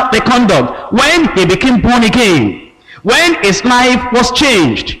 Now the conduct, when he became born again, when his life was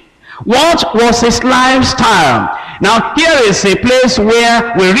changed, what was his lifestyle? Now here is a place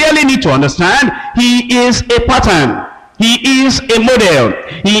where we really need to understand he is a pattern. He is a model.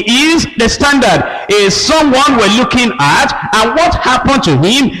 He is the standard. He is someone we're looking at, and what happened to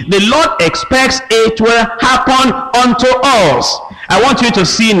him, the Lord expects it will happen unto us. I want you to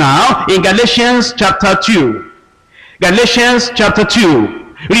see now in Galatians chapter 2. Galatians chapter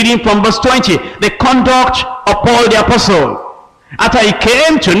 2, reading from verse 20. The conduct of Paul the Apostle. After he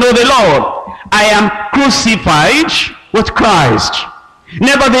came to know the Lord, I am crucified with Christ.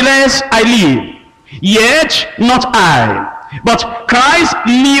 Nevertheless I live, yet not I, but Christ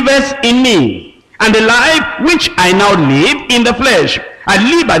liveth in me. And the life which I now live in the flesh, I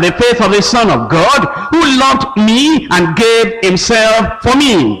live by the faith of the Son of God, who loved me and gave himself for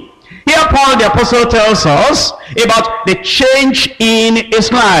me. Here Paul the apostle tells us about the change in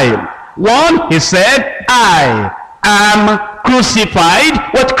his life. One, he said, I am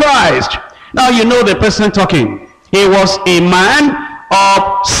crucified with Christ. Now you know the person talking. He was a man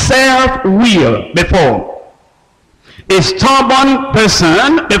of self-will before, a stubborn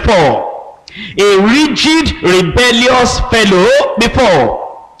person before, a rigid, rebellious fellow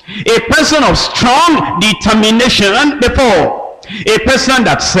before, a person of strong determination before, a person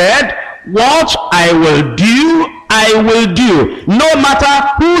that said, what I will do, no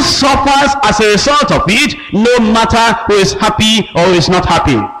matter who suffers as a result of it, no matter who is happy or who is not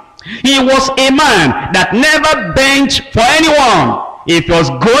happy. He was a man that never bent for anyone. If he was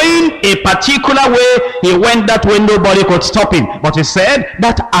going a particular way, he went that way, nobody could stop him. But he said,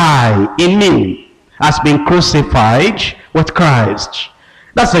 that I in me has been crucified with Christ.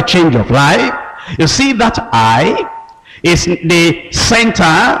 That's a change of life. You see, that I is the center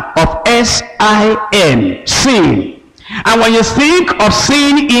of S-I-N, sin. And when you think of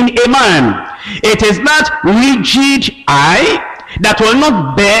sin in a man, it is that rigid I that will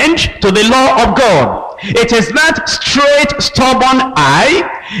not bend to the law of God. It is that straight, stubborn I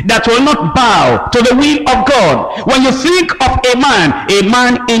that will not bow to the will of God. When you think of a man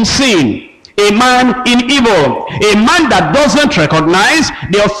in sin, a man in evil, a man that doesn't recognize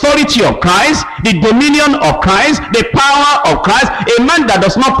the authority of Christ, the dominion of Christ, the power of Christ, a man that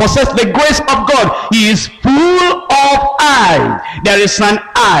does not possess the grace of God, he is full of I. There is an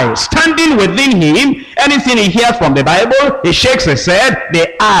I standing within him. Anything he hears from the Bible, he shakes his head.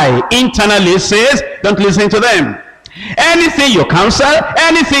 The I internally says, don't listen to them. Anything you counsel,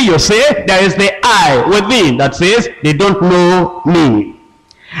 anything you say, there is the I within that says, they don't know me.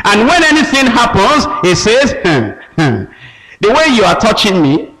 And when anything happens, he says, the way you are touching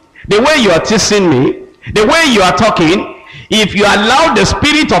me, the way you are teasing me, the way you are talking, if you allow the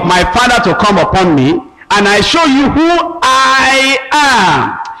spirit of my Father to come upon me, and I show you who I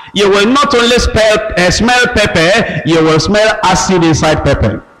am, you will not only smell pepper, you will smell acid inside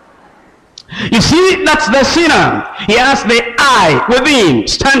pepper. You see, that's the sinner. He has the I within,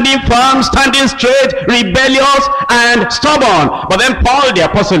 standing firm, standing straight, rebellious and stubborn. But then Paul the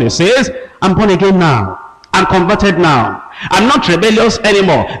apostle, he says, I'm born again now. I'm converted now. I'm not rebellious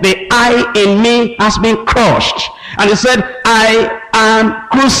anymore. The I in me has been crushed. And he said, I am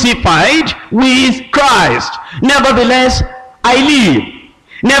crucified with Christ. Nevertheless, I live.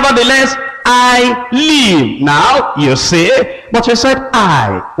 Nevertheless, I live. Now, you say, but you said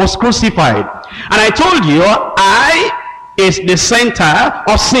I was crucified. And I told you, I is the center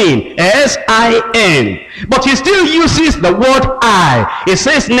of sin. S-I-N. But he still uses the word I. He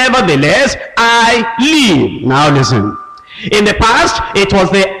says, nevertheless, I live. Now listen. In the past, it was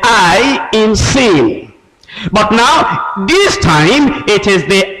the I in sin. But now, this time, it is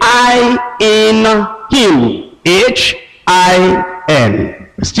the I in him. H-I-N.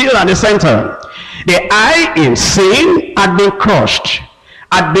 Still at the center. The I in sin had been crushed,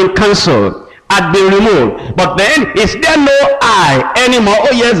 had been cancelled, had been removed. But then, is there no I anymore?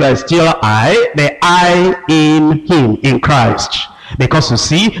 Oh yes, there is still I, the I in him, in Christ. Because you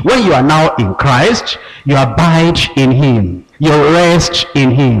see, when you are now in Christ, you abide in him. You rest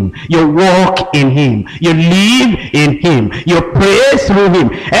in him. You walk in him. You live in him. You pray through him.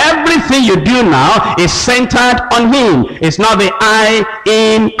 Everything you do now is centered on him. It's now the I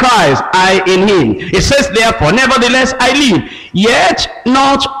in Christ, I in him. It says therefore, nevertheless I live, yet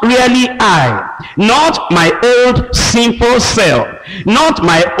not really I. Not my old sinful self. Not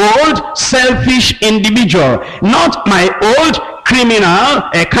my old selfish individual. Not my old criminal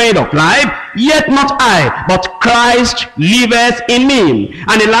kind of life, yet not I, but Christ liveth in me.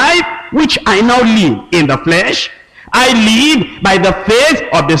 And the life which I now live in the flesh, I live by the faith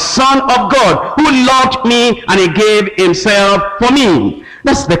of the Son of God, who loved me and he gave himself for me.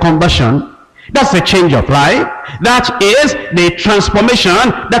 That's the conversion. That's the change of life. That is the transformation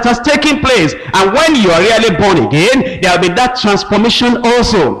that has taken place. And when you are really born again, there will be that transformation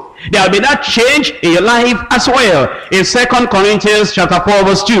also. There will be that change in your life as well. In 2 Corinthians chapter 4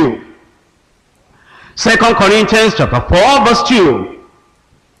 verse 2. 2 Corinthians chapter 4 verse 2.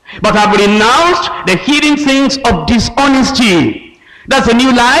 But have renounced the hidden things of dishonesty. That's a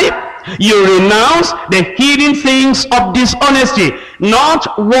new life. You renounce the hidden things of dishonesty, not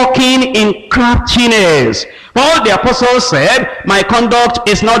walking in craftiness. Paul the apostle said, my conduct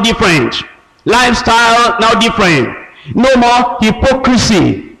is now different. Lifestyle now different. No more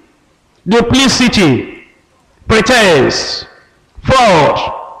hypocrisy, duplicity, pretense, fraud,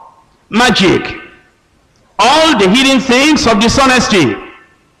 magic, all the hidden things of dishonesty,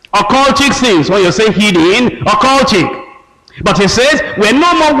 occultic things. When you say hidden, occultic. But he says, we're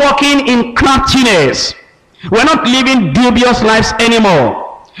no more walking in craftiness. We're not living dubious lives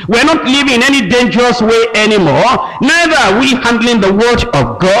anymore. We're not living in any dangerous way anymore. Neither are we handling the word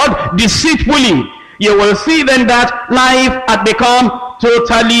of God deceitfully. You will see then that life had become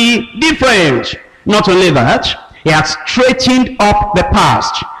totally different. Not only that, he has straightened up the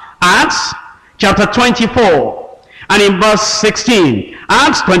past. Acts chapter 24 and in verse 16.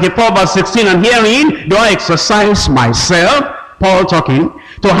 Acts 24 verse 16, and herein do I exercise myself, Paul talking,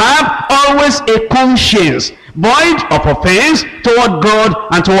 to have always a conscience void of offense toward God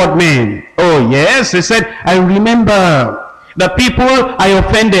and toward men. Oh yes, he said, I remember the people I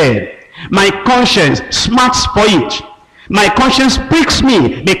offended. My conscience smarts for it. My conscience pricks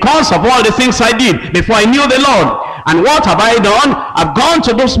me because of all the things I did before I knew the Lord. And what have I done? I've gone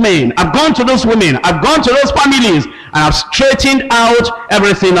to those men, I've gone to those women, I've gone to those families, and I've straightened out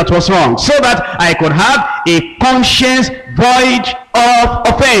everything that was wrong, so that I could have a conscience void of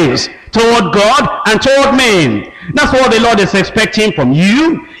offense toward God and toward men. That's what the Lord is expecting from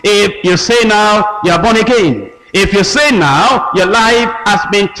you. If you say now you are born again, if you say now your life has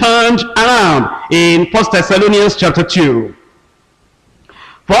been turned around. In 1 Thessalonians chapter 2.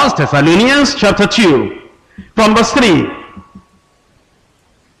 1 Thessalonians chapter 2 from verse 3.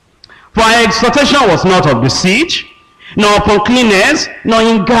 For our exhortation was not of deceit, nor of uncleanness, nor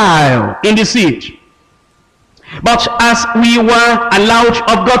in guile, in deceit. But as we were allowed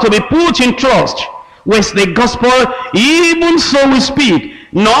of God to be put in trust with the gospel, even so we speak,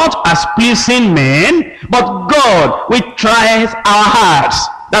 not as pleasing men, but God which tries our hearts.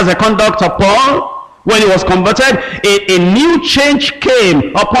 That's the conduct of Paul. When he was converted, a new change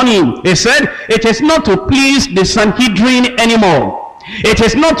came upon him. He said, it is not to please the Sanhedrin anymore. It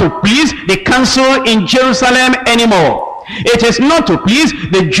is not to please the council in Jerusalem anymore. It is not to please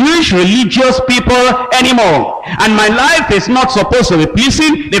the Jewish religious people anymore. And my life is not supposed to be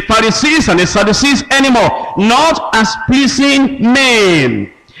pleasing the Pharisees and the Sadducees anymore. Not as pleasing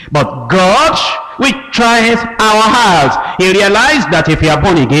men, but God which tries our hearts. He realized that if you are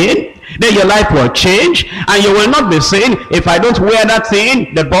born again, then your life will change, and you will not be saying, if I don't wear that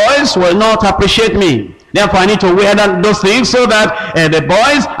thing, the boys will not appreciate me. Therefore, I need to wear those things so that the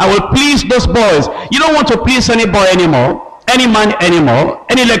boys, I will please those boys. You don't want to please any boy anymore, any man anymore,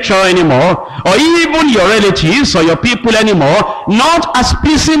 any lecturer anymore, or even your relatives or your people anymore, not as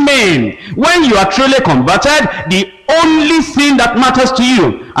pleasing men. When you are truly converted, the only thing that matters to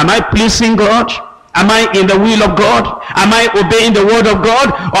you, am I pleasing God? Am I in the will of God? Am I obeying the word of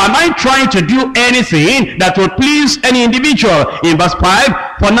God? Or am I trying to do anything that will please any individual? In verse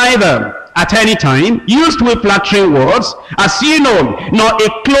 5, for neither at any time used with flattering words, as ye know, nor a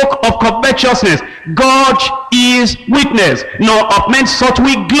cloak of covetousness. God is witness, nor of men sought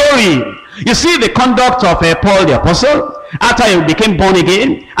we glory. You see the conduct of Paul the apostle. After he became born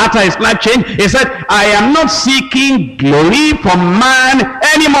again, after his life changed, he said, I am not seeking glory from man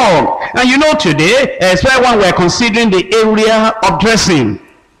anymore. And you know today, especially when we're considering the area of dressing,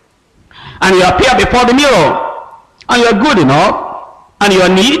 and you appear before the mirror, and you're good enough, and you're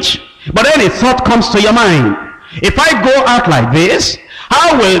neat, but then a thought comes to your mind. If I go out like this,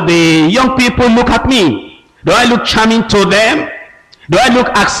 how will the young people look at me? Do I look charming to them? Do I look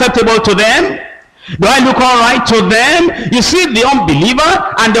acceptable to them? Do I look all right to them? You see, the unbeliever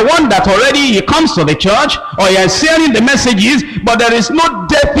and the one that already he comes to the church, or he is hearing the messages, but there is no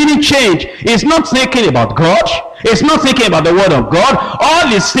definite change. He's not thinking about God. He's not thinking about the word of God. All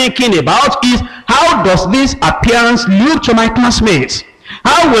he's thinking about is, how does this appearance look to my classmates?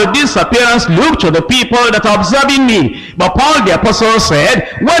 How will this appearance look to the people that are observing me? But Paul the apostle said,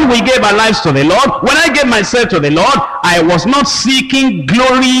 when we gave our lives to the Lord, when I gave myself to the Lord, I was not seeking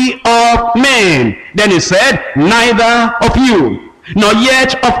glory of men. Then he said, neither of you, nor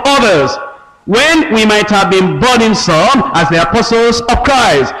yet of others, when we might have been burdensome as the apostles of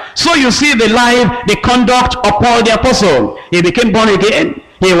Christ. So you see the life, the conduct of Paul the apostle. He became born again.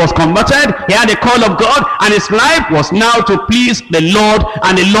 He was converted, he had a call of God, and his life was now to please the Lord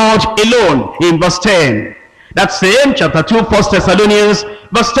and the Lord alone. In verse 10, that same chapter 2, 1 Thessalonians,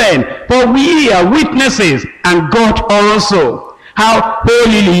 verse 10, for we are witnesses, and God also, how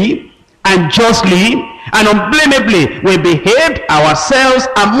holily and justly and unblameably we behaved ourselves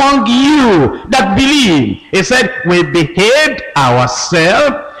among you that believe. He said, we behaved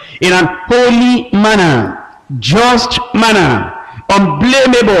ourselves in an holy manner, just manner,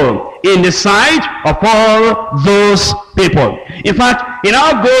 unblameable in the sight of all those people. In fact, it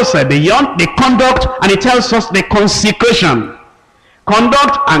now goes beyond the conduct, and it tells us the consecration.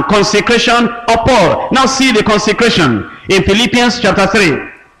 Conduct and consecration of Paul. Now see the consecration in Philippians chapter 3.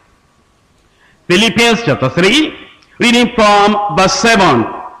 Philippians chapter 3, reading from verse 7.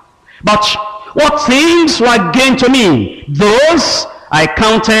 But what things were gained to me, those I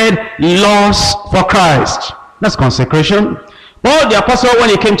counted loss for Christ. That's consecration. Paul the apostle, when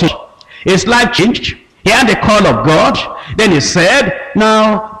he came to his life changed, he had the call of God. Then he said,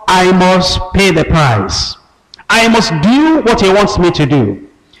 now I must pay the price. I must do what he wants me to do.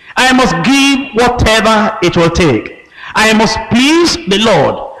 I must give whatever it will take. I must please the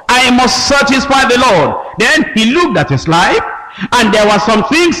Lord. I must satisfy the Lord. Then he looked at his life, and there were some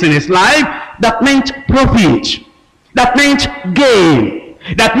things in his life that meant profit, that meant gain,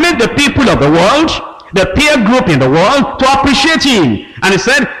 that made the people of the world, the peer group in the world, to appreciate him. And he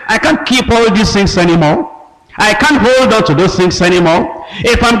said, I can't keep all these things anymore. I can't hold on to those things anymore.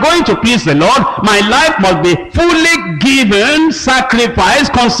 If I'm going to please the Lord, my life must be fully given,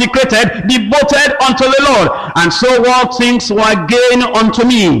 sacrificed, consecrated, devoted unto the Lord. And so what things were gained unto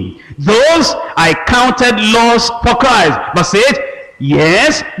me, those I counted loss for Christ. Verse 8,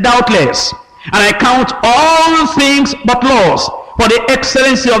 yes, doubtless. And I count all things but loss for the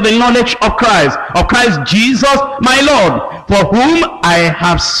excellency of the knowledge of Christ Jesus my Lord, for whom I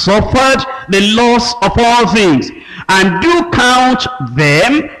have suffered the loss of all things, and do count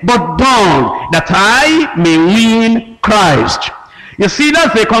them but dung, that I may win Christ. You see,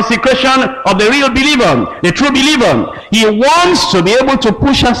 that's the consecration of the real believer, the true believer. He wants to be able to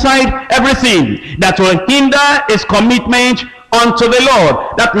push aside everything that will hinder his commitment unto the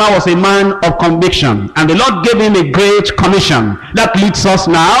Lord. That man was a man of conviction, and the Lord gave him a great commission. That leads us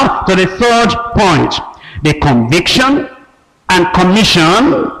now to the third point, the conviction and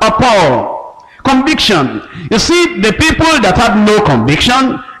commission of Paul. Conviction. You see, the people that have no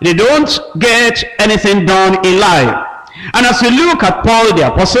conviction, they don't get anything done in life. And as you look at Paul the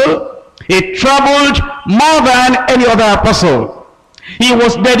apostle, he traveled more than any other apostle. He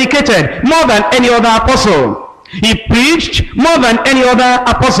was dedicated more than any other apostle. He preached more than any other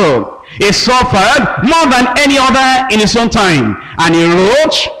apostle. He suffered more than any other in his own time. And he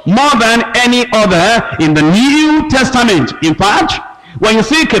wrote more than any other in the New Testament. In fact, when you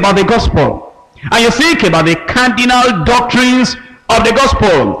think about the gospel, and you think about the cardinal doctrines of the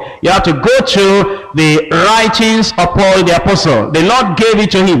gospel, you have to go to the writings of Paul the apostle. The Lord gave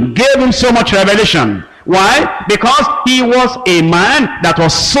it to him, gave him so much revelation. Why? Because he was a man that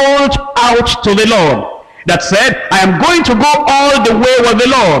was sold out to the Lord, that said, I am going to go all the way with the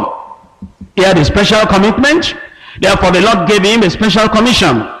Lord. He had a special commitment, therefore the Lord gave him a special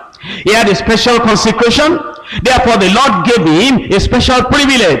commission. He had a special consecration, therefore the Lord gave him a special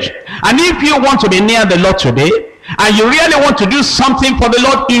privilege. And if you want to be near the Lord today, and you really want to do something for the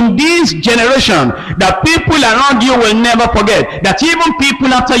Lord in this generation that people around you will never forget, that even people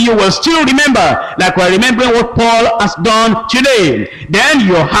after you will still remember, like we're remembering what Paul has done today, then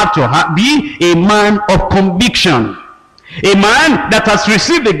you have to be a man of conviction, a man that has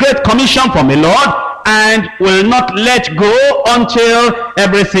received the great commission from the Lord and will not let go until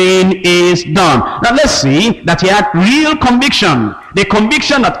everything is done. Now let's see that he had real conviction, the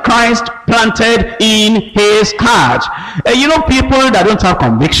conviction that Christ planted in his heart. You know, people that don't have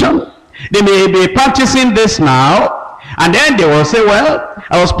conviction, they may be practicing this now, and then they will say, well,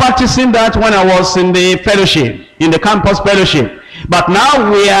 I was practicing that when I was in the fellowship, in the campus fellowship, but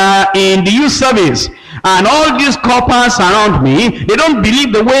now we are in the youth service, and all these coppers around me, they don't believe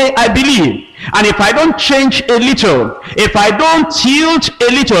the way I believe. And if I don't change a little, if I don't tilt a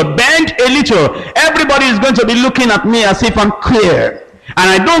little, bend a little, everybody is going to be looking at me as if I'm queer. And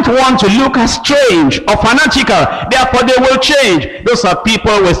I don't want to look as strange or fanatical. Therefore they will change. Those are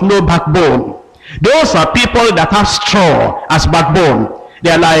people with no backbone. Those are people that have straw as backbone. They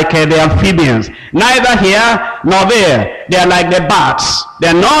are like the amphibians, neither here nor there. They are like the bats. They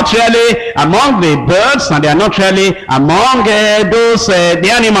are not really among the birds, and they are not really among the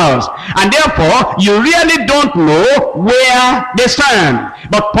animals. And therefore, you really don't know where they stand.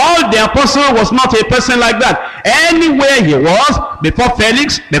 But Paul the apostle was not a person like that. Anywhere he was, before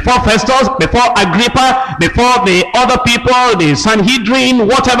Felix, before Festus, before Agrippa, before the other people, the Sanhedrin,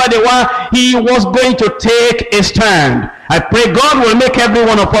 whatever they were, he was going to take a stand. I pray God will make every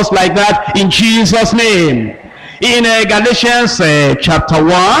one of us like that in Jesus' name. In Galatians chapter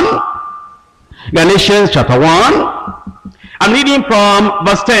 1, Galatians chapter 1, I'm reading from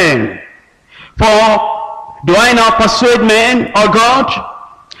verse 10. For do I now persuade men or God?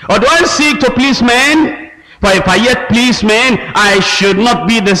 Or do I seek to please men? For if I yet please men, I should not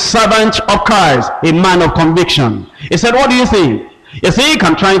be the servant of Christ, a man of conviction. He said, what do you think? You think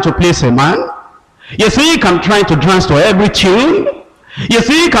I'm trying to please a man? You think I'm trying to dance to every tune? You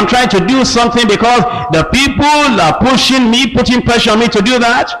think I'm trying to do something because the people are pushing me, putting pressure on me to do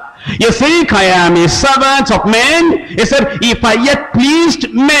that? You think I am a servant of men? He said, if I yet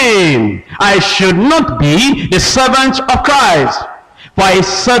pleased men, I should not be the servant of Christ. For I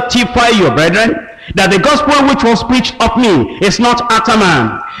certify you, brethren, that the gospel which was preached of me is not after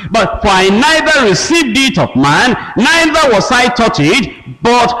man. But for I neither received it of man, neither was I taught it,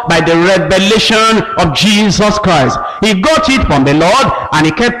 but by the revelation of Jesus Christ. He got it from the Lord, and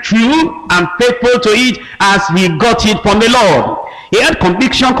he kept true and faithful to it as he got it from the Lord. He had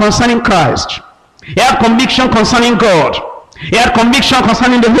conviction concerning Christ. He had conviction concerning God. He had conviction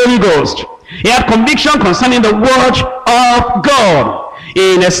concerning the Holy Ghost. He had conviction concerning the word of God.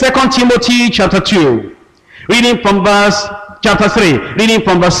 In 2 Timothy chapter 2, reading from verse chapter 3, reading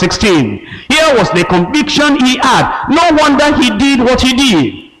from verse 16. Here was the conviction he had. No wonder he did what he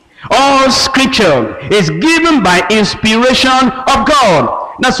did. All scripture is given by inspiration of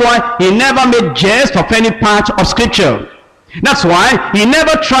God. That's why he never made jest of any part of scripture. That's why he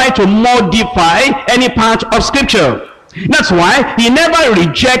never tried to modify any part of scripture. That's why he never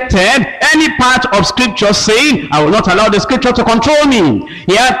rejected any part of scripture saying, I will not allow the scripture to control me.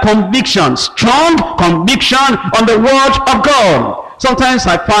 He had conviction, strong conviction on the word of God. Sometimes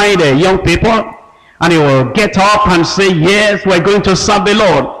I find young people, and they will get up and say, yes, we're going to serve the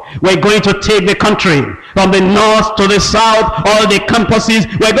Lord. We're going to take the country from the north to the south, all the campuses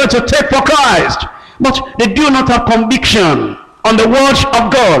we're going to take for Christ. But they do not have conviction on the word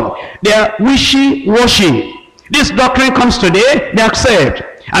of God. They are wishy-washy. This doctrine comes today, they accept.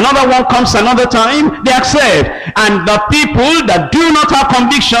 Another one comes another time, they accept. And the people that do not have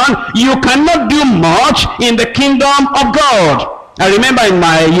conviction, you cannot do much in the kingdom of God. I remember in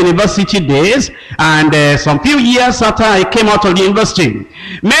my university days, and some few years after I came out of the university,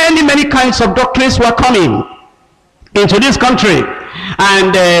 many kinds of doctrines were coming into this country.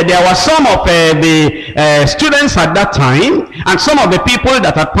 And there were some of the students at that time, and some of the people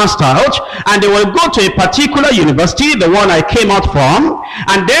that had passed out, and they will go to a particular university, the one I came out from,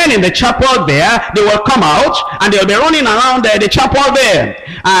 and then in the chapel there, they will come out, and they'll be running around the chapel there.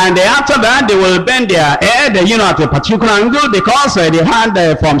 And after that, they will bend their head, at a particular angle, because they heard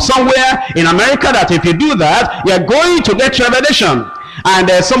from somewhere in America that if you do that, you're going to get revelation.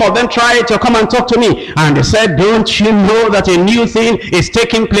 And some of them tried to come and talk to me, and they said, don't you know that a new thing is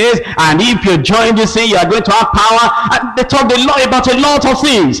taking place, and if you join this thing, you are going to have power? And they talked about a lot of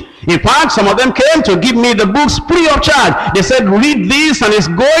things. In fact, some of them came to give me the books free of charge. They said, read this and it's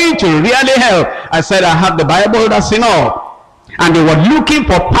going to really help. I said, I have the Bible, that's enough. And they were looking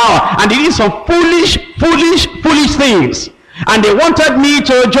for power, and they did some foolish things. And they wanted me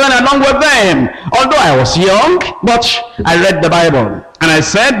to join along with them. Although I was young, but I read the Bible. And I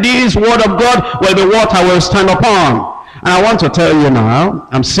said, this word of God will be what I will stand upon. And I want to tell you now,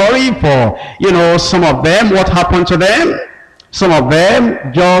 I'm sorry for, some of them, what happened to them. Some of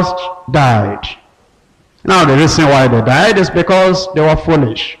them just died. Now the reason why they died is because they were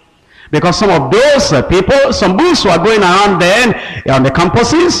foolish. Because some of those people, some books were going around then on the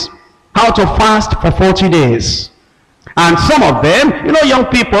campuses, how to fast for 40 days. And some of them, young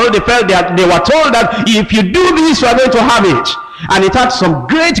people, they felt that they were told that if you do this, you are going to have it. And it had some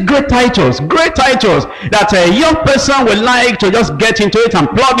great titles that a young person would like to just get into it and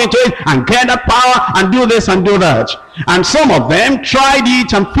plug into it and get that power and do this and do that. And some of them tried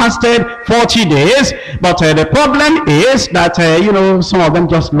it and fasted 40 days, but the problem is that, some of them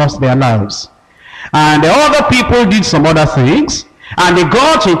just lost their lives. And the other people did some other things, and they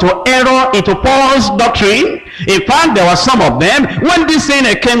got into error, into false doctrine. In fact, there were some of them, when this thing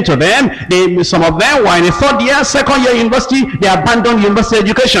came to them, some of them were in the third year, second year university, they abandoned university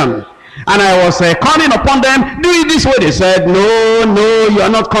education. And I was calling upon them, do it this way. They said, no, you are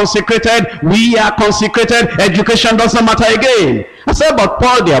not consecrated. We are consecrated. Education doesn't matter again. I said, but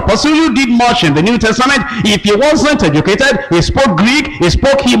Paul the apostle, who did much in the New Testament, if he wasn't educated, he spoke Greek, he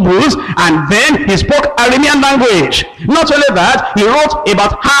spoke Hebrews, and then he spoke Aramean language. Not only that, he wrote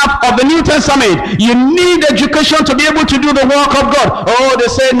about half of the New Testament. You need education to be able to do the work of God. Oh, they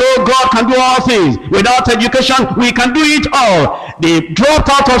say, no, God can do all things. Without education, we can do it all. They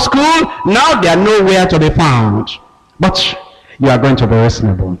dropped out of school. Now they are nowhere to be found. But you are going to be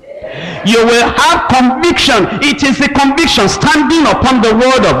reasonable. You will have conviction. It is the conviction standing upon the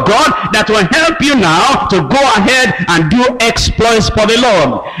word of God that will help you now to go ahead and do exploits for the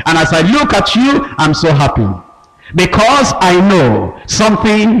Lord. And as I look at you, I'm so happy, because I know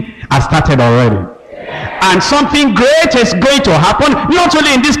something has started already. And something great is going to happen, not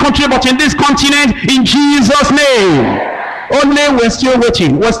only in this country, but in this continent, in Jesus' name. Only we're still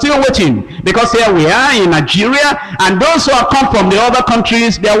waiting. We're still waiting. Because here we are in Nigeria, and those who have come from the other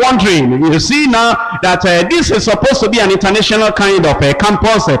countries, they're wondering. You see now that this is supposed to be an international kind of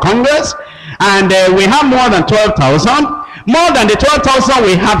campus congress, and we have more than 12,000. More than the 12,000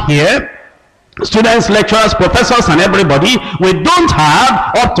 we have here, students, lecturers, professors, and everybody. We don't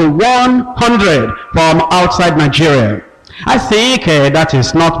have up to 100 from outside Nigeria. I think that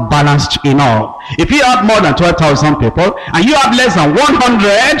is not balanced enough. If you have more than 12,000 people and you have less than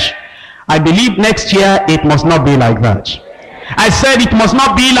 100, I believe next year it must not be like that. I said it must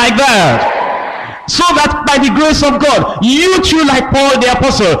not be like that. So that by the grace of God, you too, like Paul the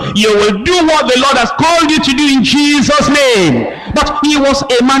apostle, you will do what the Lord has called you to do in Jesus' name. But he was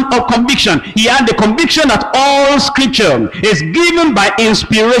a man of conviction. He had the conviction that all scripture is given by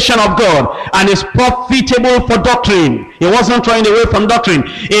inspiration of God and is profitable for doctrine. He wasn't running away from doctrine.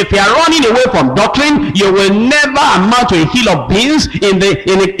 If you are running away from doctrine, you will never amount to a hill of beans in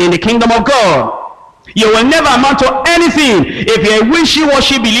the kingdom of God. You will never amount to anything. If you're a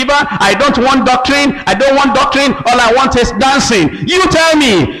wishy-washy believer, I don't want doctrine, I don't want doctrine, all I want is dancing. You tell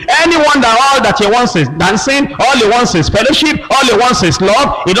me, anyone that all that he wants is dancing, all he wants is fellowship, all he wants is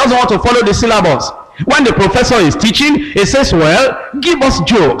love, he doesn't want to follow the syllabus. When the professor is teaching, he says, well, give us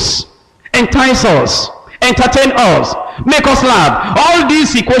jokes, entice us, entertain us, make us laugh. All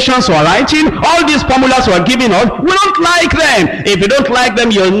these equations we're writing, all these formulas we're giving us, we don't like them. If you don't like them,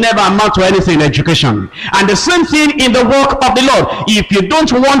 you'll never amount to anything in education. And the same thing in the work of the Lord. If you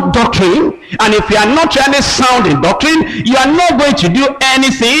don't want doctrine, and if you are not really sound in doctrine, you are not going to do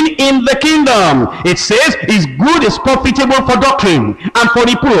anything in the kingdom. It says it's good, it's profitable for doctrine, and for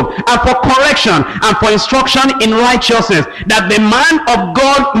reproof, and for correction, and for instruction in righteousness, that the man of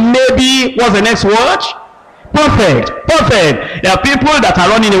God may be, what's the next word? Perfect. There are people that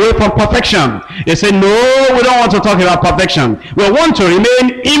are running away from perfection. They say, no, we don't want to talk about perfection. We want to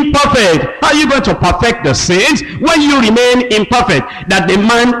remain imperfect. How are you going to perfect the saints when you remain imperfect? That the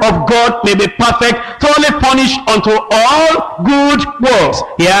man of God may be perfect, thoroughly furnished unto all good works.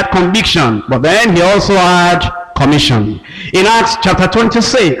 He had conviction, but then he also had commission. In Acts chapter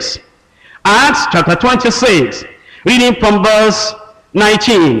 26, reading from verse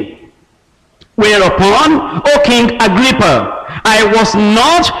 19. Whereupon, O King Agrippa, I was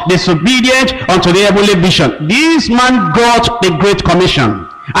not disobedient unto the heavenly vision. This man got the Great Commission,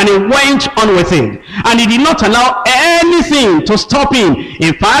 and he went on with it, and he did not allow anything to stop him.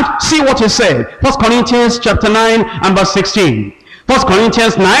 In fact, see what he said. 1 Corinthians chapter 9 and verse 16. 1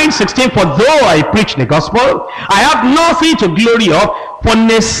 Corinthians 9:16. For though I preach the gospel, I have nothing to glory of, for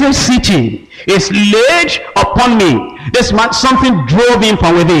necessity is laid upon me. This man, something drove him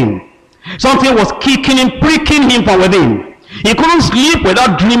from within. Something was kicking him, pricking him from within. He couldn't sleep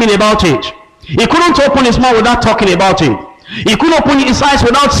without dreaming about it. He couldn't open his mouth without talking about it. He couldn't open his eyes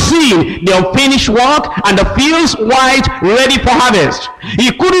without seeing the unfinished work and the fields white, ready for harvest. He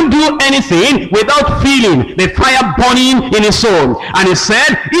couldn't do anything without feeling the fire burning in his soul. And he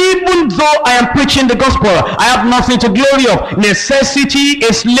said, even though I am preaching the gospel, I have nothing to glory of. Necessity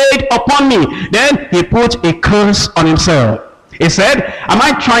is laid upon me. Then he put a curse on himself. He said, am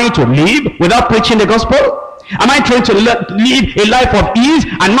I trying to live without preaching the gospel? Am I trying to live a life of ease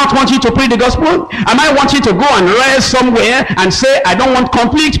and not wanting to preach the gospel? Am I wanting to go and rest somewhere and say, I don't want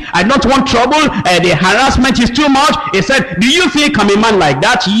conflict, I don't want trouble, the harassment is too much? He said, do you think I'm a man like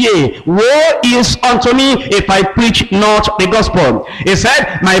that? Yea, woe is unto me if I preach not the gospel. He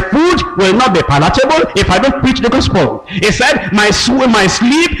said, my food will not be palatable if I don't preach the gospel. He said, my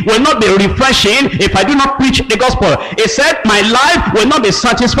sleep will not be refreshing if I do not preach the gospel. He said, my life will not be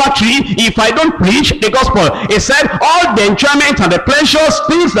satisfactory if I don't preach the gospel. He said, all the enjoyment and the pleasures,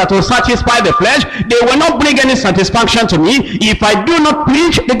 things that will satisfy the flesh, they will not bring any satisfaction to me if I do not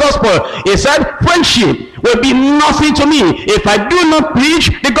preach the gospel. He said, friendship will be nothing to me if I do not preach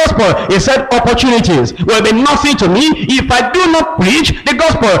the gospel. He said, opportunities will be nothing to me if I do not preach the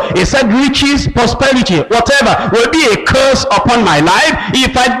gospel. He said, riches, prosperity, whatever will be a curse upon my life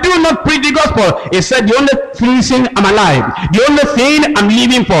if I do not preach the gospel. He said, the only reason I'm alive, the only thing I'm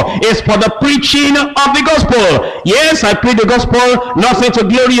living for is for the preaching of the gospel. Yes, I preach the gospel, nothing to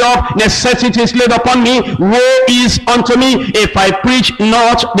glory of, necessity is laid upon me, woe is unto me if I preach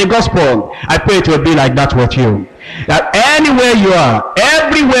not the gospel. I pray it will be like that with you. That anywhere you are,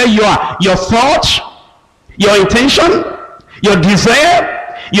 everywhere you are, your thought, your intention, your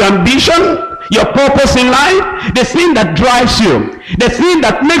desire, your ambition, your purpose in life, the thing that drives you, the thing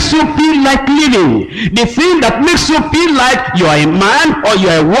that makes you feel like living, the thing that makes you feel like you are a man or you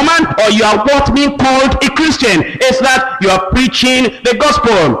are a woman or you are what being called a Christian, is that you are preaching the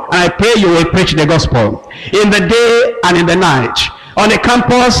gospel. And I pray you will preach the gospel in the day and in the night, on the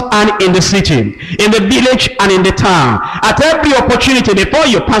campus and in the city, in the village and in the town, at every opportunity, before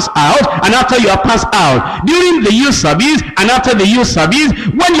you pass out and after you are passed out, during the youth service and after the youth service,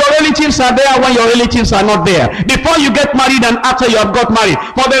 when your relatives are there, when your relatives are not there, before you get married and after you have got married.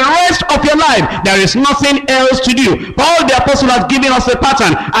 For the rest of your life, there is nothing else to do. Paul the apostle has given us a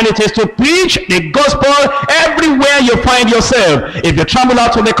pattern, and it is to preach the gospel everywhere you find yourself. If you travel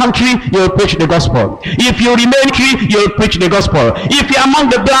out of the country, you will preach the gospel. If you remain here, you will preach the gospel. If you're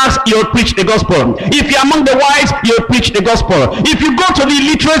among the blacks, you'll preach the gospel. If you're among the whites, you'll preach the gospel. If you go to the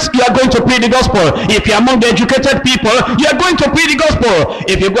illiterates, you are going to preach the gospel. If you're among the educated people, you are going to preach the gospel.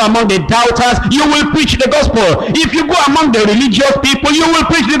 If you go among the doubters, you will preach the gospel. If you go among the religious people, you will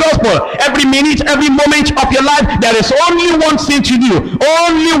preach the gospel. Every minute, every moment of your life, there is only one thing to do.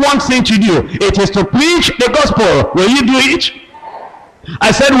 Only one thing to do. It is to preach the gospel. Will you do it? I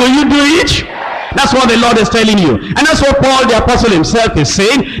said, will you do it? That's what the Lord is telling you. And that's what Paul the apostle himself is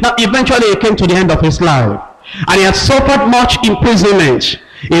saying. Now eventually he came to the end of his life, and he had suffered much imprisonment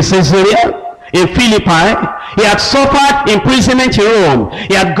in Caesarea, in Philippi. He had suffered imprisonment in Rome.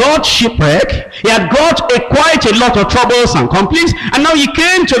 He had got shipwreck. He had got quite a lot of troubles and conflicts. And now he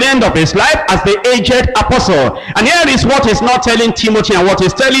came to the end of his life as the aged apostle. And here is what he's not telling Timothy and what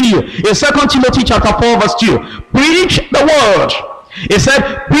he's telling you. In 2 Timothy chapter 4 verse 2. Preach the word. He said,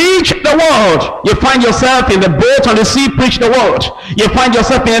 preach the word. You find yourself in the boat on the sea, preach the word. You find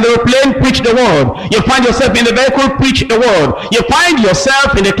yourself in the airplane, preach the word. You find yourself in the vehicle, preach the word. You find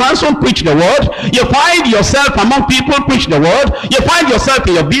yourself in the classroom, preach the word. You find yourself among people, preach the word. You find yourself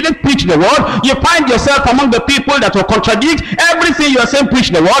in your village, preach the word. You find yourself among the people that will contradict everything you are saying,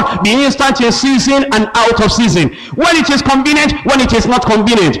 preach the word. Be instant in season and out of season. When it is convenient, when it is not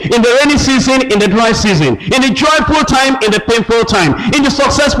convenient. In the rainy season, in the dry season. In the joyful time, in the painful time. In the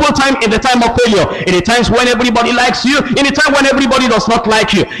successful time, in the time of failure. In the times when everybody likes you, in the time when everybody does not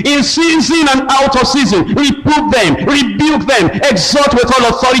like you. In season and out of season. Reprove them, rebuke them, exhort with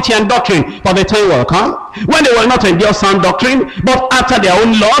all authority and doctrine. For the time will come when they will not endure sound doctrine, but after their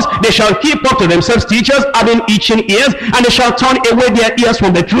own laws they shall heap up to themselves teachers having itching ears, and they shall turn away their ears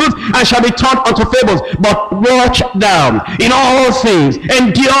from the truth, and shall be turned unto fables. But watch thou in all things,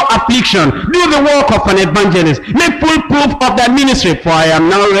 endure affliction, do the work of an evangelist, make full proof of that ministry. For I am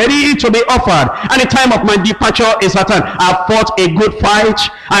now ready to be offered, and the time of my departure is at hand. I have fought a good fight,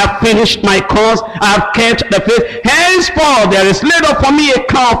 I have finished my course, I have kept the faith. Henceforth there is laid up for me a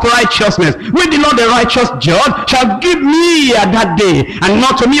crown of righteousness, which the Lord the righteous judge shall give me at that day, and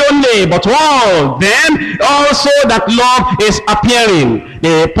not to me only, but to all them also that love is appearing.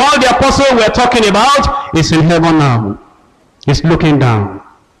 Paul the apostle we're talking about is in heaven now. He's looking down.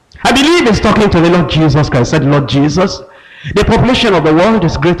 I believe he's talking to the Lord Jesus Christ. He said, Lord Jesus, the population of the world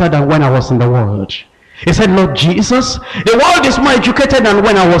is greater than when I was in the world. He said, Lord Jesus, the world is more educated than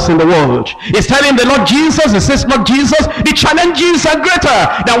when I was in the world. He's telling the Lord Jesus, he says, Lord Jesus, the challenges are greater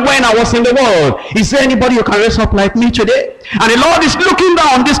than when I was in the world. Is there anybody who can raise up like me today? And the Lord is looking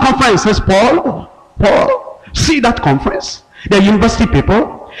down this conference, says, Paul, see that conference? The university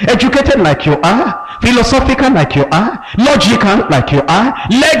people, educated like you are, philosophical like you are, logical like you are,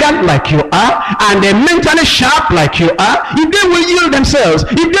 legal like you are, and mentally sharp like you are. If they will yield themselves,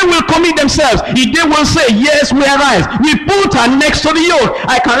 if they will commit themselves, if they will say, yes, we arise, we put our necks to the yoke.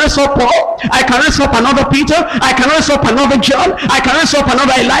 I can raise up Paul, I can raise up another Peter, I can raise up another John, I can raise up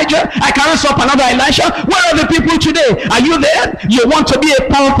another Elijah, I can raise up another Elisha. Where are the people today? Are you there? You want to be a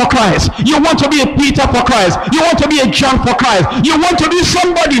Paul for Christ, you want to be a Peter for Christ, you want to be a John for Christ, you want to be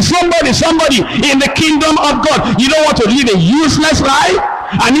somebody in the kingdom of God. You don't want to live a useless life,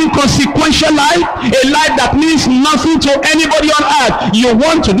 an inconsequential life, a life that means nothing to anybody on earth. You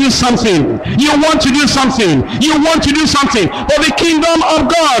want to do something. You want to do something. You want to do something for the kingdom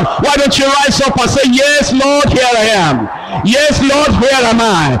of God. Why don't you rise up and say, yes, Lord, here I am. Yes, Lord, here am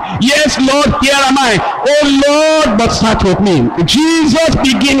I. Yes, Lord, here am I. Oh, Lord, but start with me. Jesus,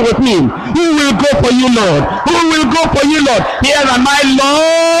 begin with me. Who will go for you, Lord? Who will go for you, Lord? Here am I,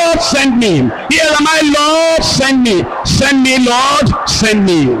 Lord, send me. Here am I, Lord, send me. Send me, Lord, send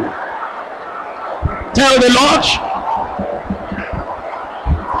me. Tell the Lord.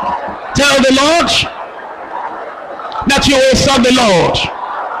 Tell the Lord that you will serve the Lord.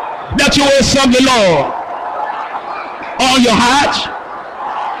 That you will serve the Lord. All your heart,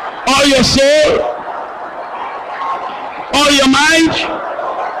 all your soul, all your mind,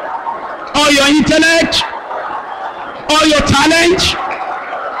 all your intellect, all your talent,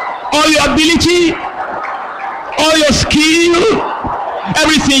 all your ability, all your skill,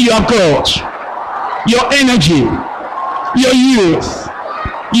 everything you have got, your energy, your youth,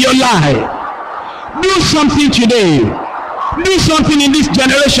 your life. Do something today. Do something in this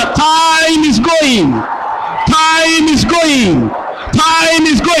generation. Time is going. Time is going. Time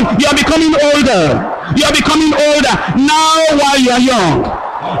is going. You are becoming older. You are becoming older. Now while you are young.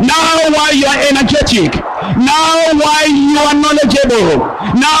 Now while you are energetic. Now while you are knowledgeable.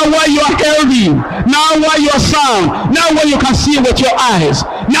 Now while you are healthy. Now while you are sound. Now when you can see with your eyes.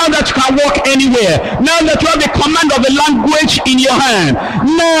 Now that you can walk anywhere. Now that you have the command of the language in your hand.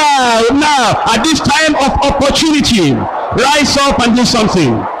 Now, at this time of opportunity, rise up and do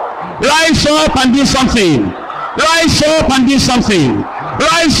something. Rise up and do something. Rise up and do something.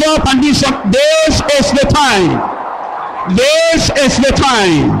 Rise up and do something. This is the time. This is the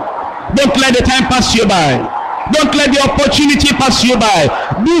time. Don't let the time pass you by. Don't let the opportunity pass you by.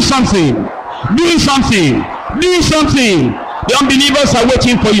 Do something. Do something. Do something. The unbelievers are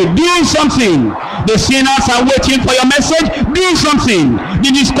waiting for you. Do something. The sinners are waiting for your message. Do something. The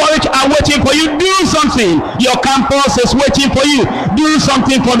discouraged are waiting for you. Do something. Your campus is waiting for you. Do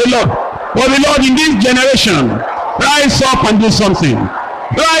something for the Lord. For the Lord in this generation. Rise up and do something.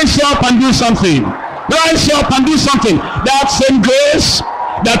 Rise up and do something. Rise up and do something. That same grace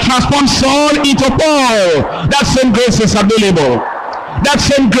that transforms Saul into Paul, that same grace is available. That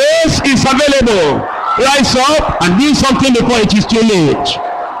same grace is available. Rise up and do something before it is too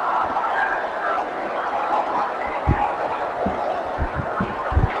late.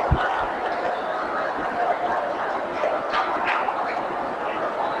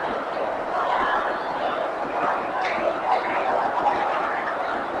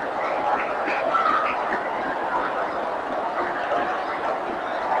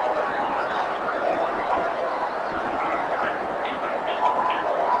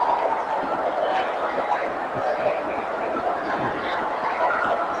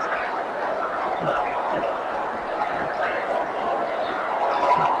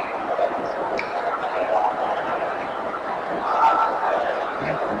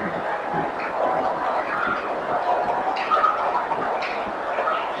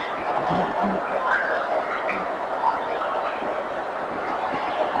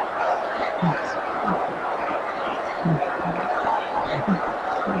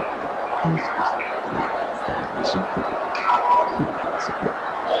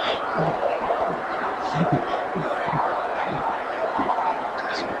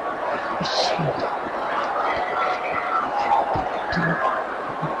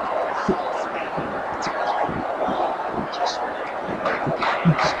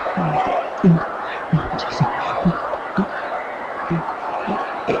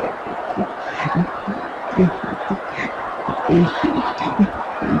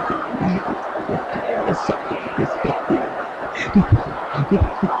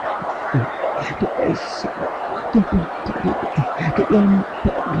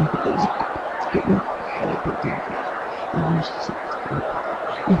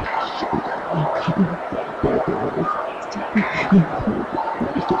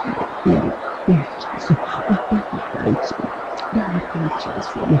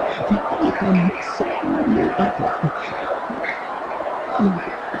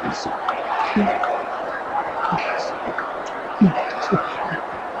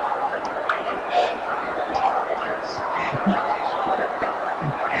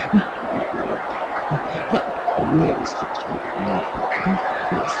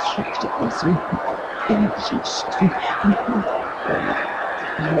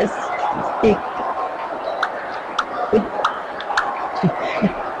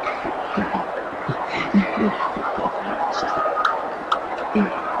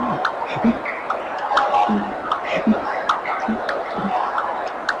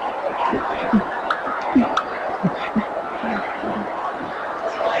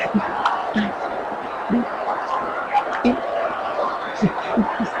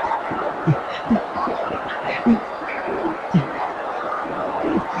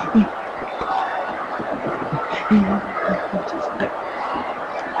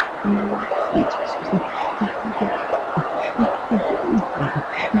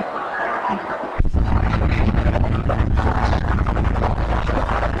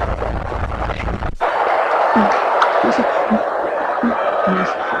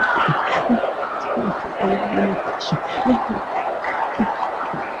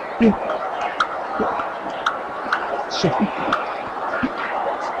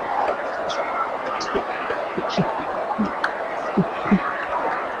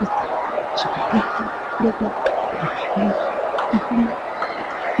 Yes,